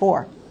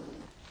 34.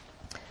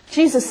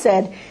 Jesus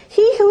said,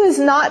 "He who is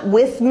not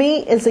with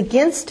me is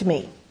against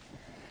me,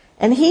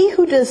 and he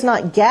who does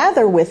not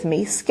gather with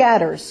me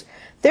scatters.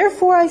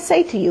 Therefore I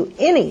say to you,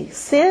 any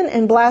sin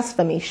and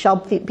blasphemy shall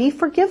be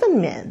forgiven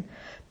men,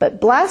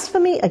 but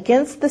blasphemy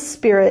against the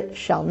Spirit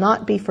shall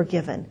not be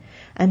forgiven.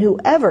 And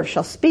whoever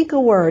shall speak a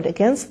word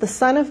against the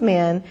Son of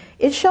Man,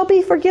 it shall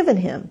be forgiven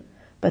him.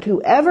 But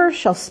whoever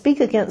shall speak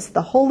against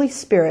the Holy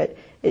Spirit,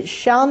 it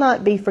shall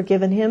not be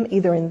forgiven him,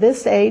 either in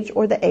this age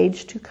or the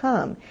age to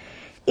come.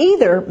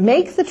 Either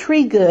make the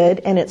tree good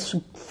and its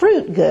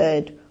fruit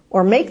good,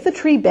 or make the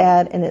tree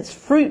bad and its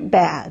fruit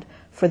bad,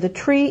 for the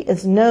tree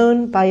is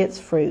known by its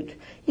fruit.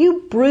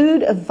 You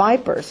brood of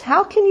vipers,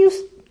 how can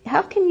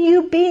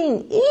you,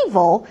 being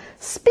evil,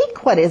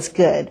 speak what is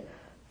good?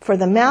 For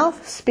the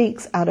mouth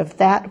speaks out of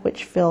that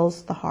which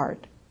fills the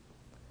heart."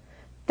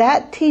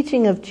 That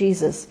teaching of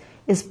Jesus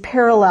is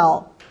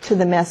parallel to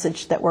the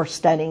message that we're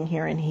studying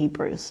here in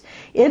Hebrews.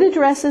 It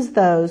addresses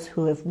those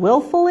who have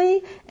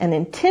willfully and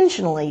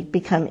intentionally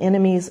become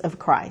enemies of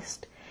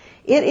Christ.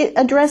 It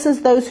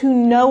addresses those who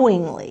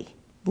knowingly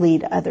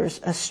lead others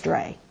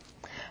astray.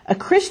 A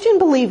Christian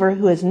believer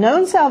who has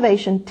known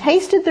salvation,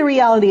 tasted the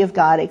reality of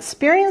God,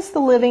 experienced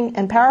the living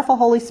and powerful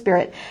Holy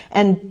Spirit,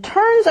 and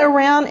turns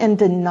around and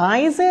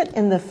denies it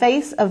in the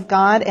face of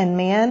God and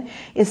man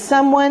is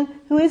someone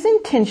who is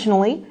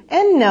intentionally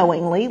and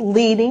knowingly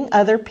leading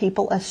other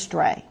people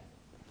astray.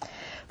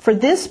 For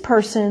this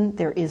person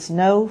there is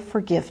no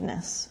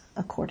forgiveness,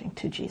 according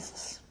to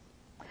Jesus.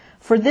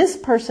 For this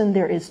person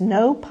there is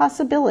no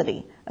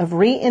possibility of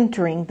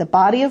re-entering the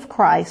body of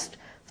Christ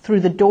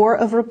through the door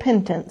of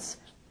repentance,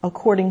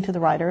 according to the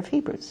writer of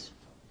Hebrews.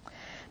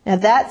 Now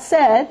that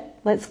said,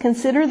 let's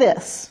consider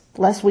this,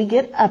 lest we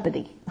get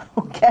uppity,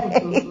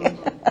 okay?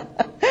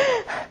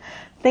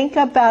 Think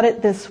about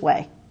it this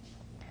way.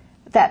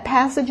 That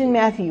passage in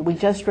Matthew we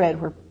just read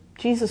where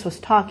Jesus was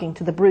talking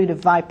to the brood of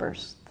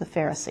vipers, the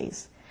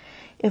Pharisees.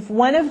 If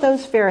one of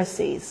those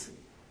Pharisees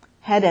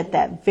had at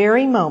that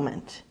very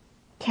moment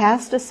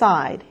cast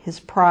aside his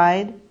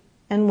pride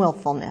and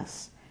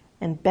willfulness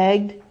and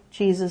begged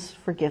Jesus'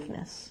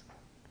 forgiveness,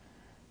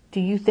 do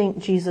you think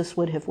Jesus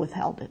would have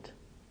withheld it?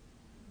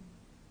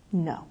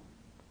 No.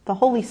 The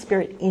Holy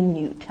Spirit in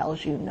you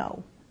tells you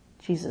no.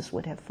 Jesus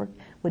would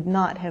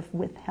not have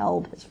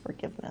withheld his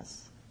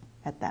forgiveness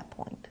at that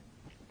point.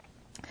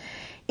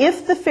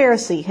 If the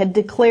Pharisee had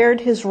declared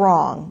his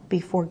wrong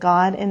before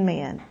God and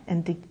man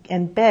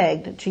and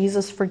begged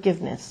Jesus'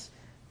 forgiveness,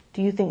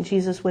 do you think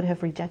Jesus would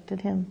have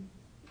rejected him?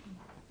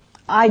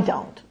 I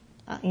don't.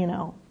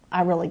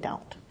 I really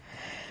don't.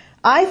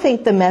 I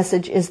think the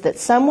message is that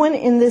someone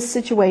in this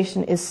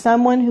situation is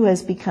someone who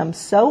has become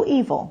so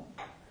evil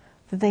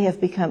that they have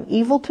become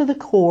evil to the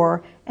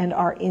core and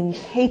are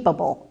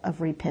incapable of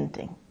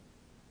repenting.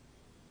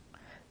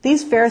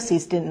 These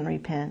Pharisees didn't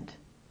repent.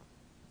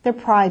 Their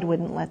pride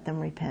wouldn't let them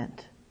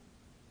repent.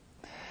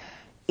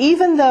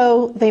 Even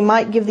though they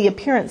might give the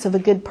appearance of a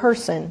good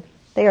person,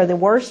 they are the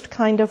worst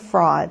kind of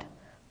fraud.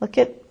 Look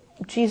at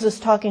Jesus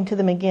talking to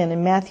them again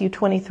in Matthew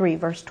 23,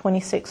 verse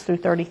 26 through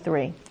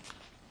 33.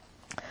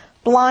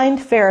 Blind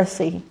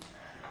Pharisee,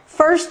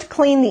 first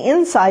clean the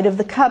inside of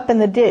the cup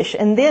and the dish,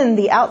 and then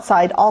the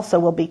outside also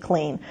will be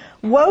clean.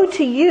 Woe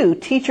to you,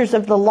 teachers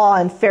of the law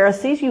and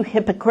Pharisees, you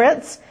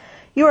hypocrites!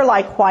 You are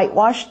like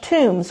whitewashed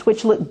tombs,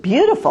 which look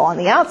beautiful on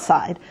the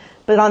outside,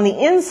 but on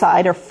the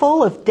inside are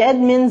full of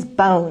dead men's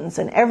bones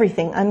and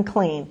everything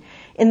unclean.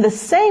 In the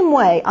same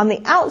way, on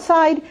the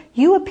outside,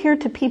 you appear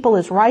to people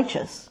as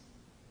righteous,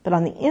 but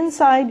on the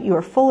inside, you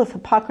are full of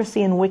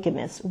hypocrisy and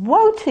wickedness.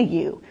 Woe to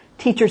you,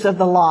 teachers of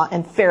the law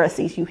and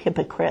Pharisees, you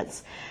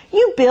hypocrites!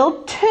 You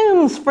build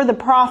tombs for the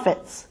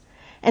prophets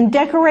and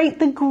decorate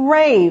the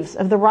graves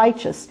of the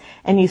righteous.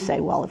 And you say,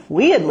 well, if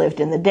we had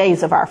lived in the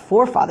days of our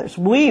forefathers,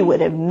 we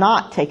would have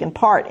not taken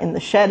part in the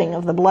shedding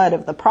of the blood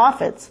of the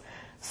prophets.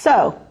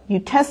 So, you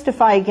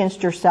testify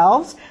against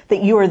yourselves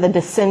that you are the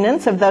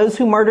descendants of those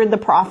who murdered the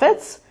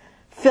prophets?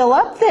 Fill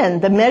up then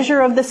the measure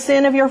of the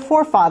sin of your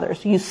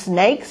forefathers. You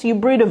snakes, you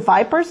brood of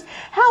vipers,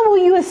 how will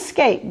you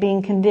escape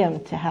being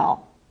condemned to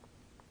hell?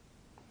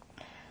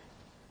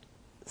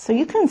 So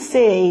you can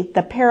see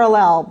the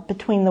parallel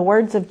between the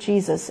words of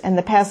Jesus and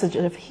the passage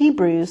of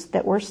Hebrews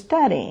that we're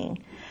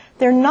studying.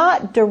 They're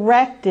not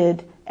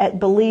directed at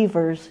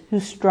believers who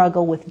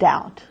struggle with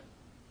doubt.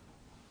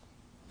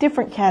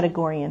 Different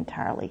category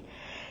entirely.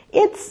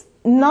 It's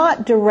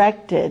not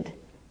directed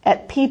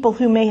at people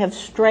who may have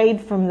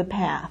strayed from the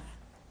path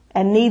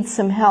and need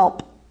some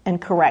help and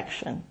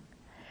correction.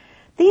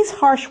 These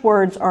harsh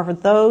words are for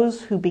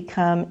those who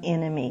become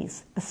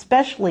enemies,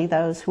 especially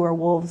those who are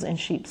wolves in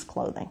sheep's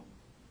clothing.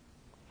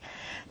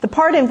 The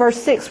part in verse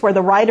 6 where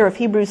the writer of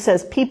Hebrews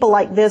says people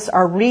like this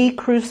are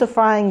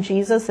re-crucifying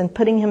Jesus and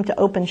putting him to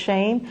open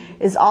shame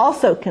is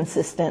also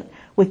consistent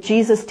with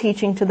Jesus'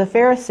 teaching to the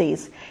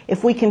Pharisees.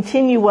 If we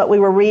continue what we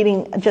were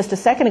reading just a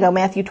second ago,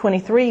 Matthew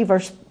 23,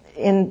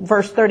 in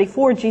verse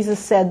 34, Jesus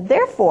said,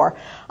 "Therefore,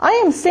 I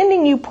am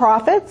sending you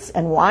prophets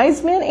and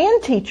wise men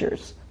and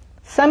teachers.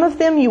 Some of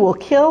them you will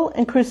kill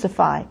and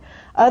crucify.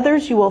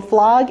 Others you will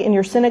flog in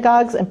your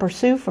synagogues and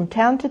pursue from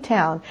town to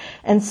town.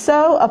 And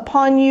so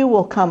upon you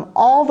will come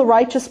all the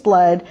righteous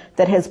blood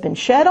that has been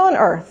shed on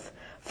earth,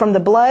 from the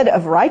blood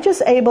of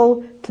righteous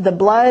Abel to the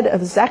blood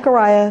of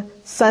Zechariah,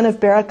 son of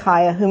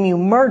Berechiah, whom you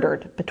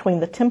murdered between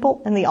the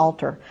temple and the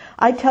altar.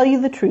 I tell you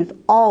the truth,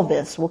 all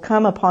this will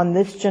come upon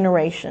this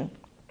generation."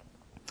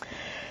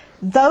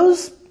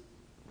 Those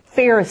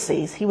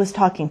Pharisees he was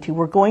talking to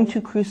were going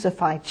to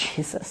crucify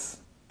Jesus.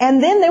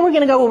 And then they were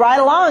going to go right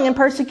along and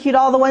persecute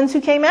all the ones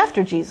who came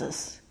after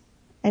Jesus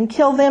and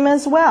kill them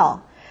as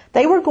well.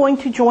 They were going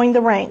to join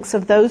the ranks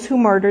of those who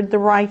murdered the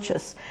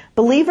righteous.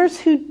 Believers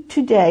who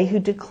today who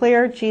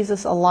declare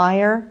Jesus a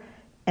liar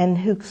and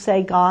who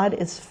say God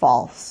is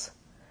false.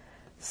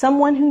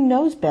 Someone who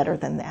knows better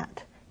than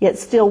that, yet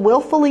still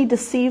willfully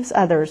deceives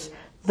others.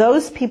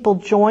 Those people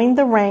joined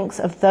the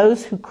ranks of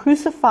those who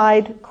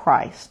crucified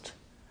Christ,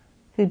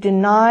 who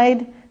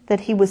denied that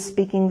he was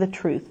speaking the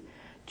truth.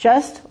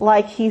 Just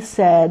like he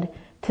said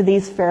to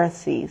these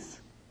Pharisees,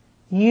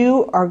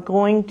 you are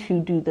going to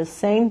do the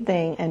same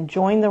thing and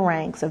join the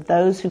ranks of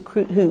those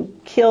who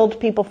killed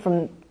people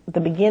from the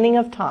beginning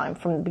of time,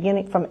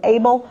 from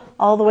Abel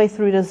all the way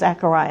through to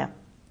Zechariah.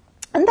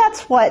 And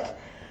that's what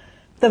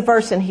the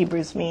verse in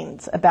Hebrews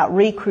means about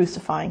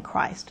re-crucifying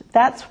Christ.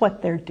 That's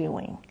what they're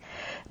doing.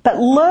 But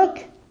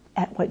look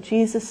at what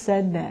Jesus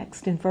said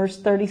next in verse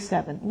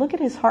 37. Look at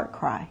his heart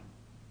cry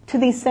to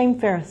these same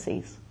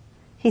Pharisees.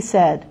 He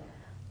said,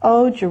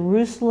 "O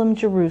Jerusalem,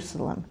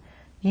 Jerusalem,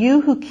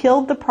 you who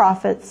killed the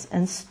prophets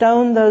and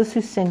stoned those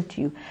who sent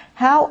you,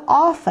 how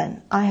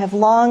often I have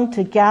longed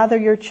to gather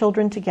your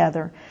children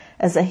together,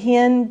 as a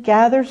hen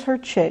gathers her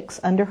chicks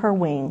under her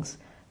wings,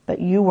 but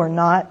you were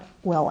not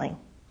willing."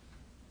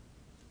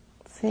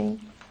 See?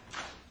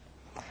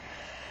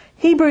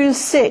 Hebrews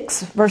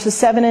 6, verses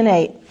 7 and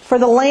 8. "For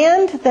the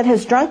land that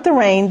has drunk the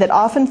rain that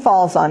often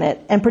falls on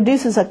it, and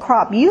produces a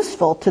crop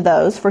useful to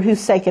those for whose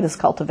sake it is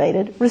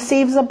cultivated,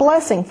 receives a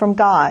blessing from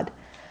God.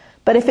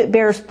 But if it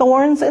bears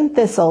thorns and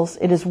thistles,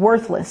 it is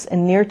worthless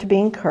and near to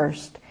being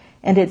cursed,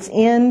 and its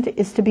end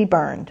is to be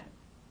burned."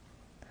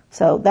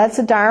 So that's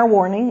a dire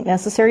warning,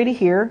 necessary to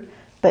hear,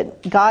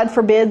 but God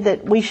forbid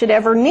that we should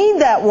ever need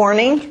that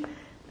warning,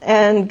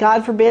 and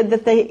God forbid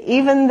that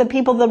even the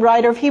people the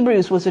writer of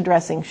Hebrews was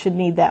addressing should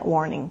need that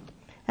warning.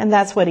 And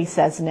that's what he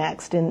says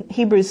next in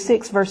Hebrews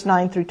 6, verse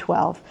 9 through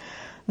 12.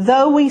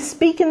 "Though we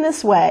speak in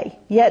this way,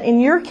 yet in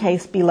your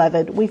case,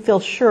 beloved, we feel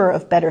sure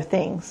of better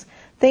things,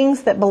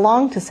 things that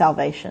belong to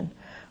salvation.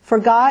 For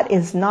God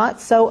is not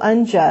so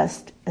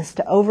unjust as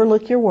to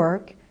overlook your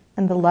work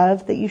and the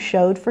love that you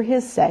showed for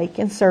his sake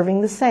in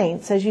serving the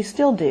saints, as you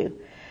still do.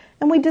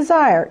 And we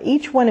desire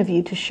each one of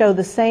you to show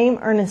the same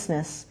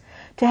earnestness,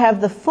 to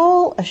have the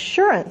full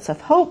assurance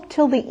of hope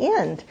till the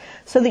end,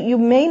 so that you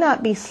may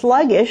not be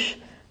sluggish,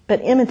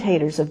 but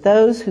imitators of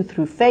those who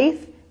through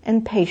faith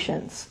and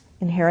patience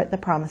inherit the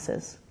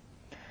promises."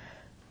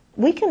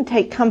 We can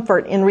take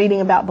comfort in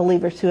reading about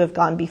believers who have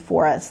gone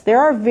before us.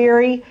 There are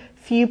very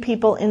few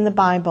people in the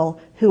Bible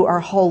who are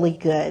wholly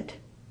good.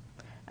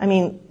 I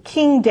mean,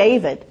 King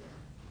David,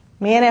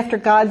 man after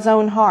God's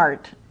own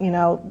heart,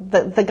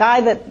 the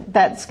guy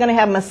that's going to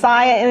have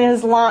Messiah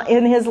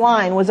in his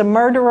line was a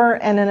murderer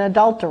and an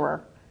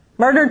adulterer.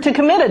 Murdered to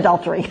commit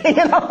adultery.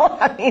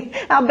 I mean,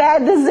 how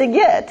bad does it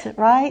get,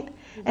 right?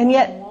 And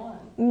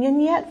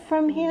yet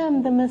from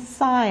him the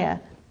Messiah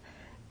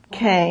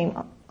came.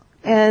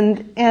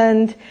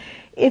 And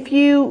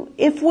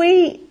if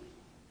we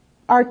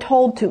are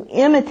told to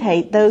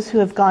imitate those who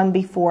have gone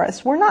before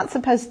us, we're not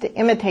supposed to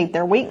imitate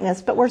their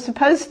weakness, but we're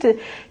supposed to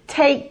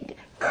take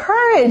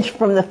courage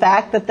from the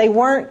fact that they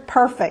weren't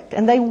perfect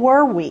and they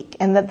were weak,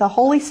 and that the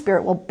Holy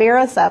Spirit will bear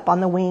us up on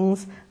the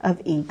wings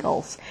of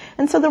eagles.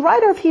 And so the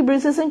writer of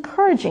Hebrews is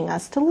encouraging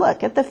us to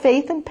look at the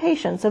faith and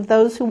patience of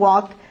those who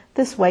walked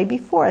this way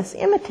before us.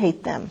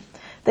 Imitate them.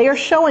 They are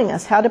showing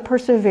us how to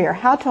persevere,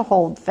 how to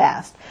hold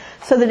fast,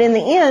 so that in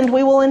the end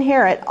we will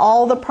inherit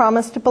all the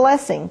promised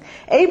blessing.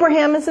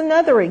 Abraham is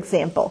another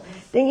example.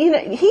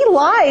 He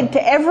lied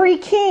to every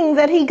king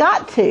that he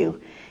got to.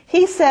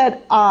 He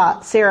said,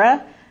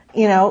 Sarah,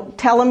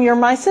 tell him you're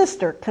my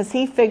sister, because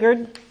he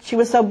figured she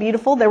was so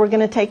beautiful they were going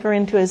to take her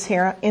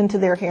into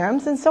their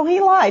harems, and so he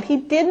lied. He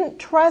didn't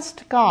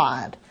trust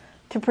God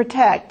to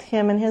protect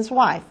him and his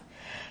wife.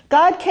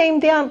 God came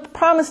down,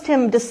 promised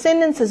him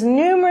descendants as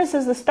numerous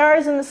as the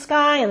stars in the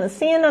sky and the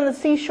sand on the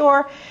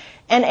seashore.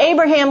 And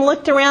Abraham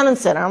looked around and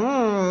said,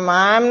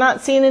 I'm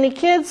not seeing any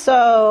kids.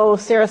 So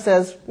Sarah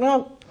says,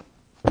 well,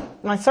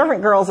 my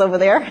servant girl's over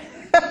there.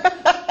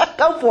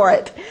 Go for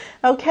it.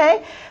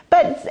 Okay?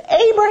 But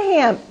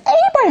Abraham,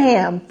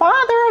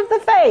 father of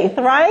the faith,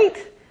 right?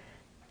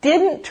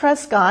 Didn't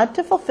trust God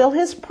to fulfill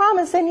his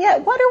promise. And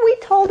yet, what are we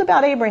told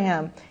about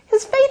Abraham?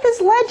 His faith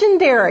is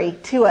legendary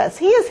to us.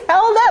 He is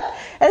held up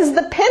as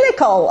the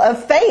pinnacle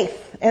of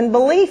faith and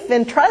belief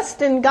and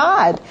trust in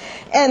God.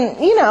 And,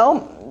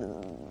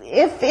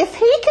 if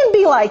he can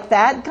be like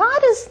that,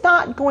 God is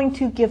not going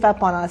to give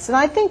up on us. And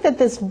I think that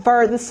this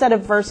set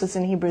of verses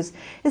in Hebrews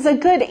is a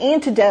good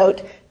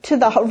antidote to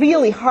the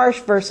really harsh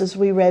verses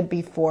we read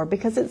before,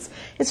 because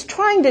it's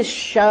trying to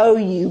show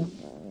you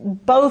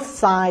both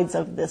sides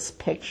of this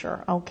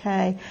picture,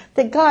 okay?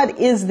 That God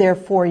is there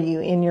for you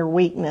in your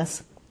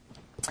weakness.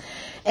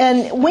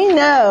 And we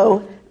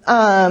know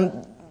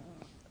the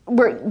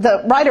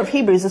writer of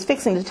Hebrews is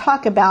fixing to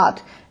talk about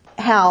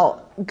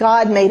how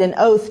God made an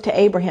oath to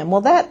Abraham.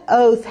 Well, that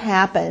oath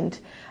happened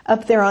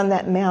up there on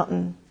that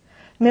mountain.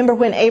 Remember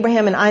when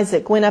Abraham and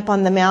Isaac went up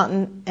on the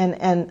mountain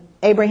and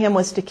Abraham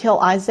was to kill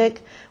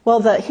Isaac?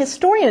 Well, the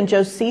historian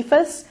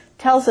Josephus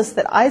tells us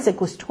that Isaac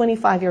was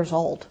 25 years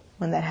old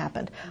when that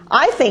happened.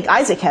 I think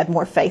Isaac had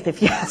more faith,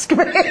 if you ask me,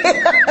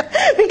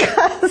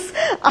 because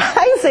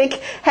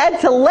Isaac had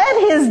to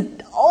let his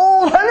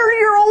old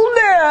 100-year-old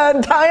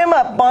dad tie him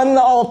up on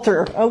the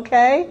altar,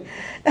 okay?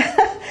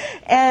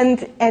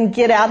 and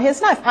get out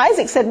his knife.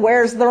 Isaac said,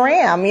 where's the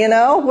ram,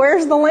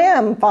 Where's the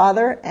lamb,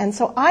 Father? And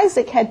so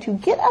Isaac had to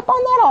get up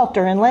on that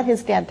altar and let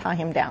his dad tie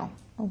him down,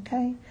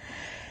 okay?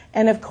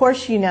 And of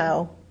course you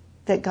know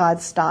that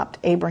God stopped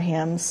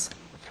Abraham's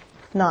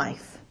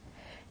knife.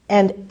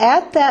 And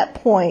at that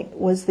point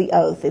was the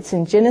oath. It's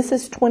in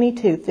Genesis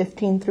 22,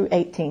 15 through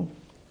 18.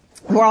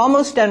 We're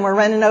almost done. We're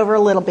running over a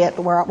little bit,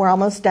 but we're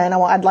almost done.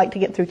 I'd like to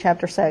get through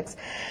chapter 6.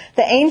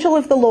 The angel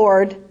of the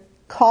Lord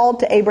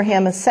called to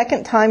Abraham a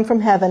second time from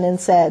heaven and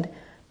said,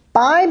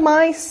 by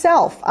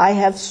myself I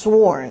have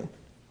sworn,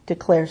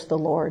 declares the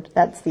Lord.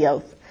 That's the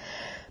oath.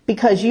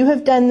 Because you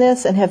have done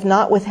this and have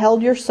not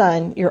withheld your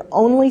son, your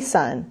only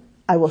son,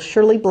 I will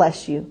surely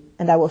bless you,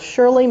 and I will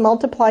surely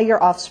multiply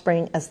your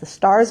offspring as the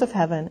stars of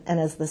heaven and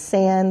as the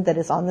sand that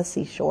is on the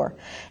seashore.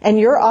 And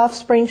your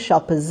offspring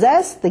shall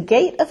possess the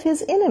gate of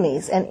his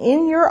enemies, and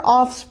in your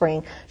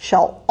offspring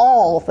shall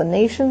all the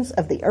nations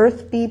of the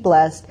earth be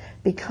blessed,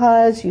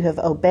 because you have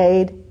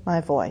obeyed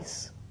my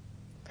voice.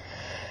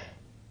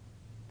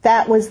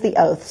 That was the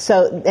oath.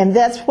 So, and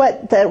that's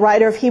what the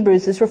writer of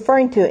Hebrews is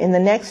referring to in the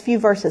next few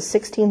verses,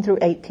 16 through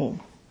 18.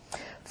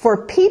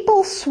 For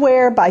people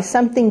swear by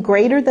something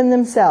greater than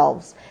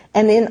themselves,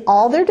 and in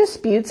all their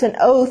disputes an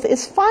oath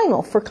is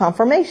final for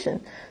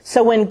confirmation.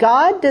 So when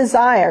God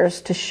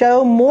desires to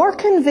show more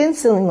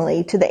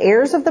convincingly to the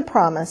heirs of the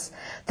promise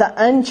the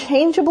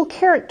unchangeable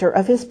character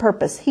of his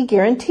purpose, he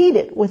guaranteed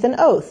it with an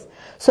oath,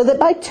 so that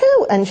by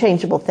two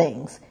unchangeable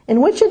things,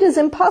 in which it is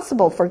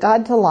impossible for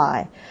God to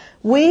lie,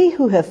 we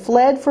who have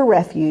fled for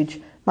refuge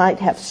might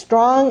have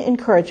strong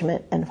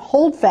encouragement and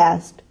hold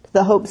fast to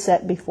the hope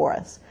set before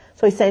us.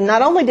 So he's saying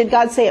not only did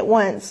God say it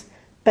once,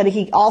 but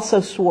he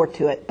also swore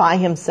to it by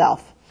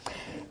himself.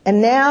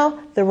 And now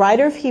the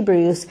writer of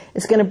Hebrews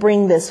is going to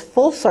bring this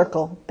full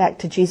circle back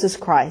to Jesus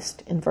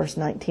Christ in verse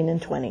 19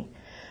 and 20.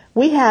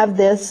 We have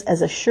this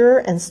as a sure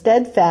and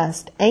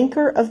steadfast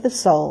anchor of the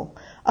soul,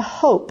 a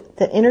hope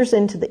that enters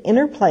into the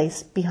inner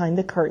place behind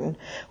the curtain,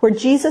 where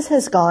Jesus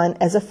has gone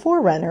as a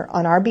forerunner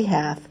on our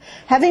behalf,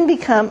 having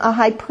become a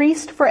high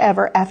priest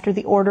forever after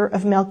the order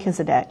of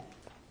Melchizedek.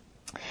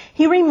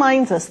 He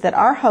reminds us that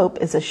our hope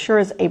is as sure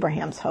as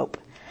Abraham's hope.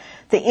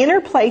 The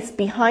inner place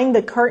behind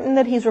the curtain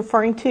that he's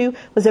referring to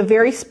was a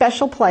very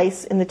special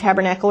place in the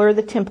tabernacle or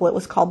the temple. It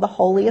was called the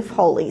Holy of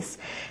Holies.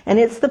 And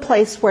it's the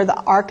place where the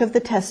Ark of the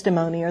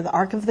Testimony or the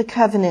Ark of the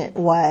Covenant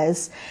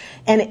was,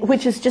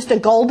 which is just a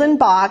golden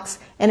box,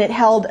 and it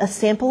held a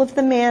sample of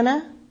the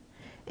manna.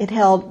 It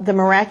held the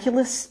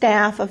miraculous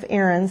staff of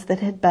Aaron's that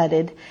had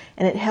budded,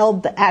 and it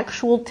held the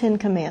actual 10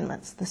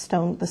 Commandments, the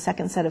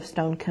second set of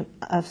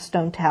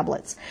stone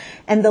tablets.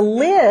 And the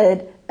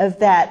lid of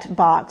that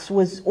box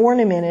was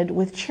ornamented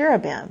with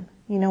cherubim.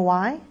 You know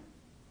why?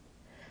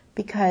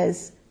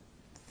 Because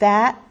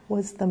that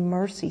was the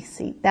mercy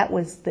seat. That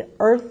was the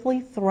earthly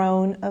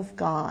throne of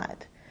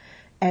God.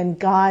 And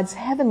God's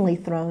heavenly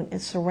throne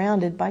is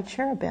surrounded by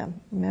cherubim.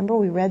 Remember,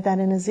 we read that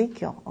in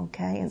Ezekiel,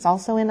 okay? It's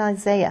also in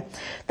Isaiah.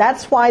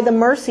 That's why the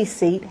mercy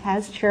seat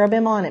has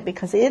cherubim on it,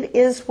 because it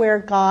is where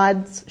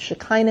God's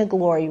Shekinah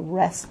glory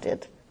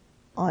rested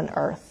on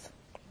earth.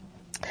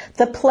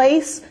 The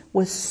place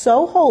was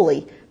so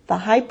holy, the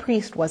high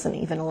priest wasn't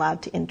even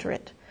allowed to enter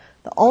it.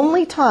 The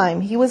only time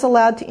he was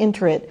allowed to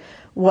enter it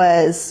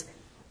was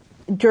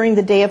during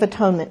the Day of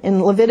Atonement.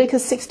 In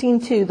Leviticus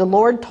 16:2, the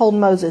Lord told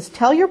Moses,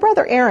 "Tell your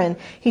brother Aaron,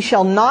 he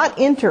shall not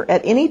enter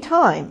at any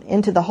time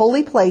into the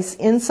holy place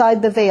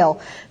inside the veil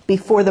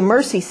before the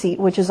mercy seat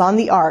which is on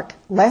the ark,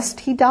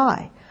 lest he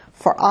die.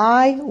 For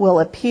I will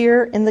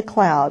appear in the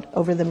cloud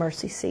over the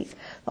mercy seat."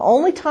 The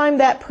only time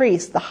that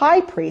priest, the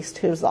high priest,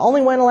 who was the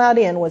only one allowed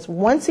in, was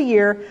once a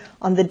year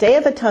on the Day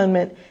of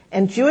Atonement,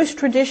 and Jewish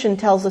tradition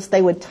tells us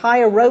they would tie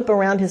a rope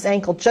around his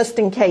ankle just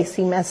in case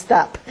he messed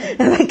up,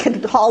 and they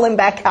could haul him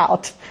back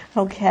out.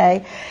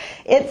 Okay?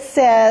 It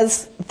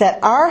says that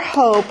our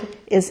hope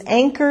is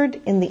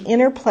anchored in the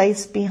inner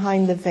place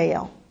behind the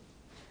veil.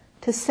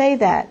 To say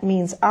that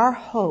means our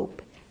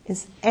hope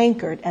is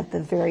anchored at the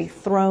very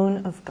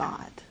throne of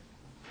God.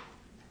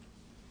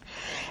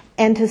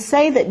 And to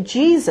say that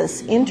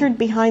Jesus entered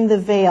behind the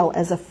veil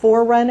as a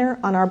forerunner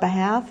on our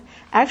behalf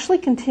actually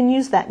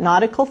continues that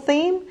nautical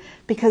theme,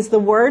 because the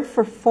word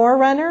for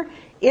forerunner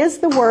is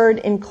the word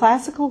in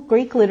classical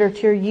Greek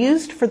literature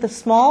used for the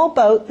small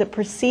boat that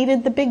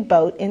preceded the big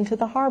boat into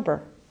the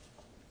harbor.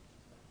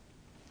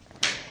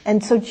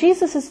 And so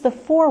Jesus is the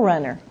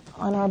forerunner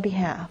on our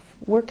behalf.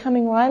 We're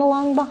coming right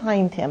along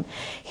behind him.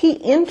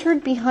 He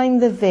entered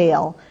behind the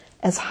veil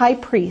as high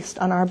priest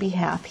on our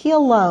behalf. He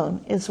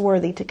alone is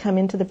worthy to come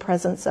into the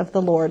presence of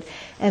the Lord.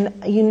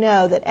 And you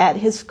know that at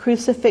his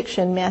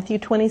crucifixion, Matthew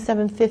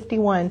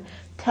 27:51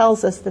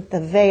 tells us that the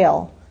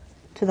veil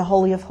to the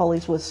Holy of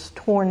Holies was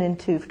torn in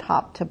two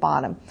top to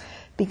bottom,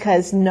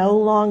 because no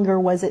longer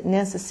was it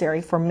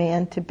necessary for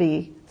man to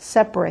be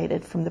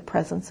separated from the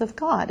presence of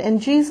God. And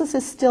Jesus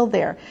is still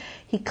there.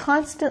 He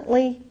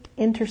constantly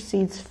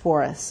intercedes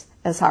for us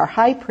as our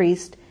high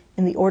priest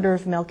in the order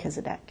of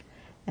Melchizedek.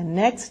 And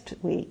next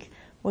week,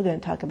 we're going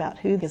to talk about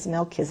who is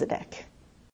Melchizedek.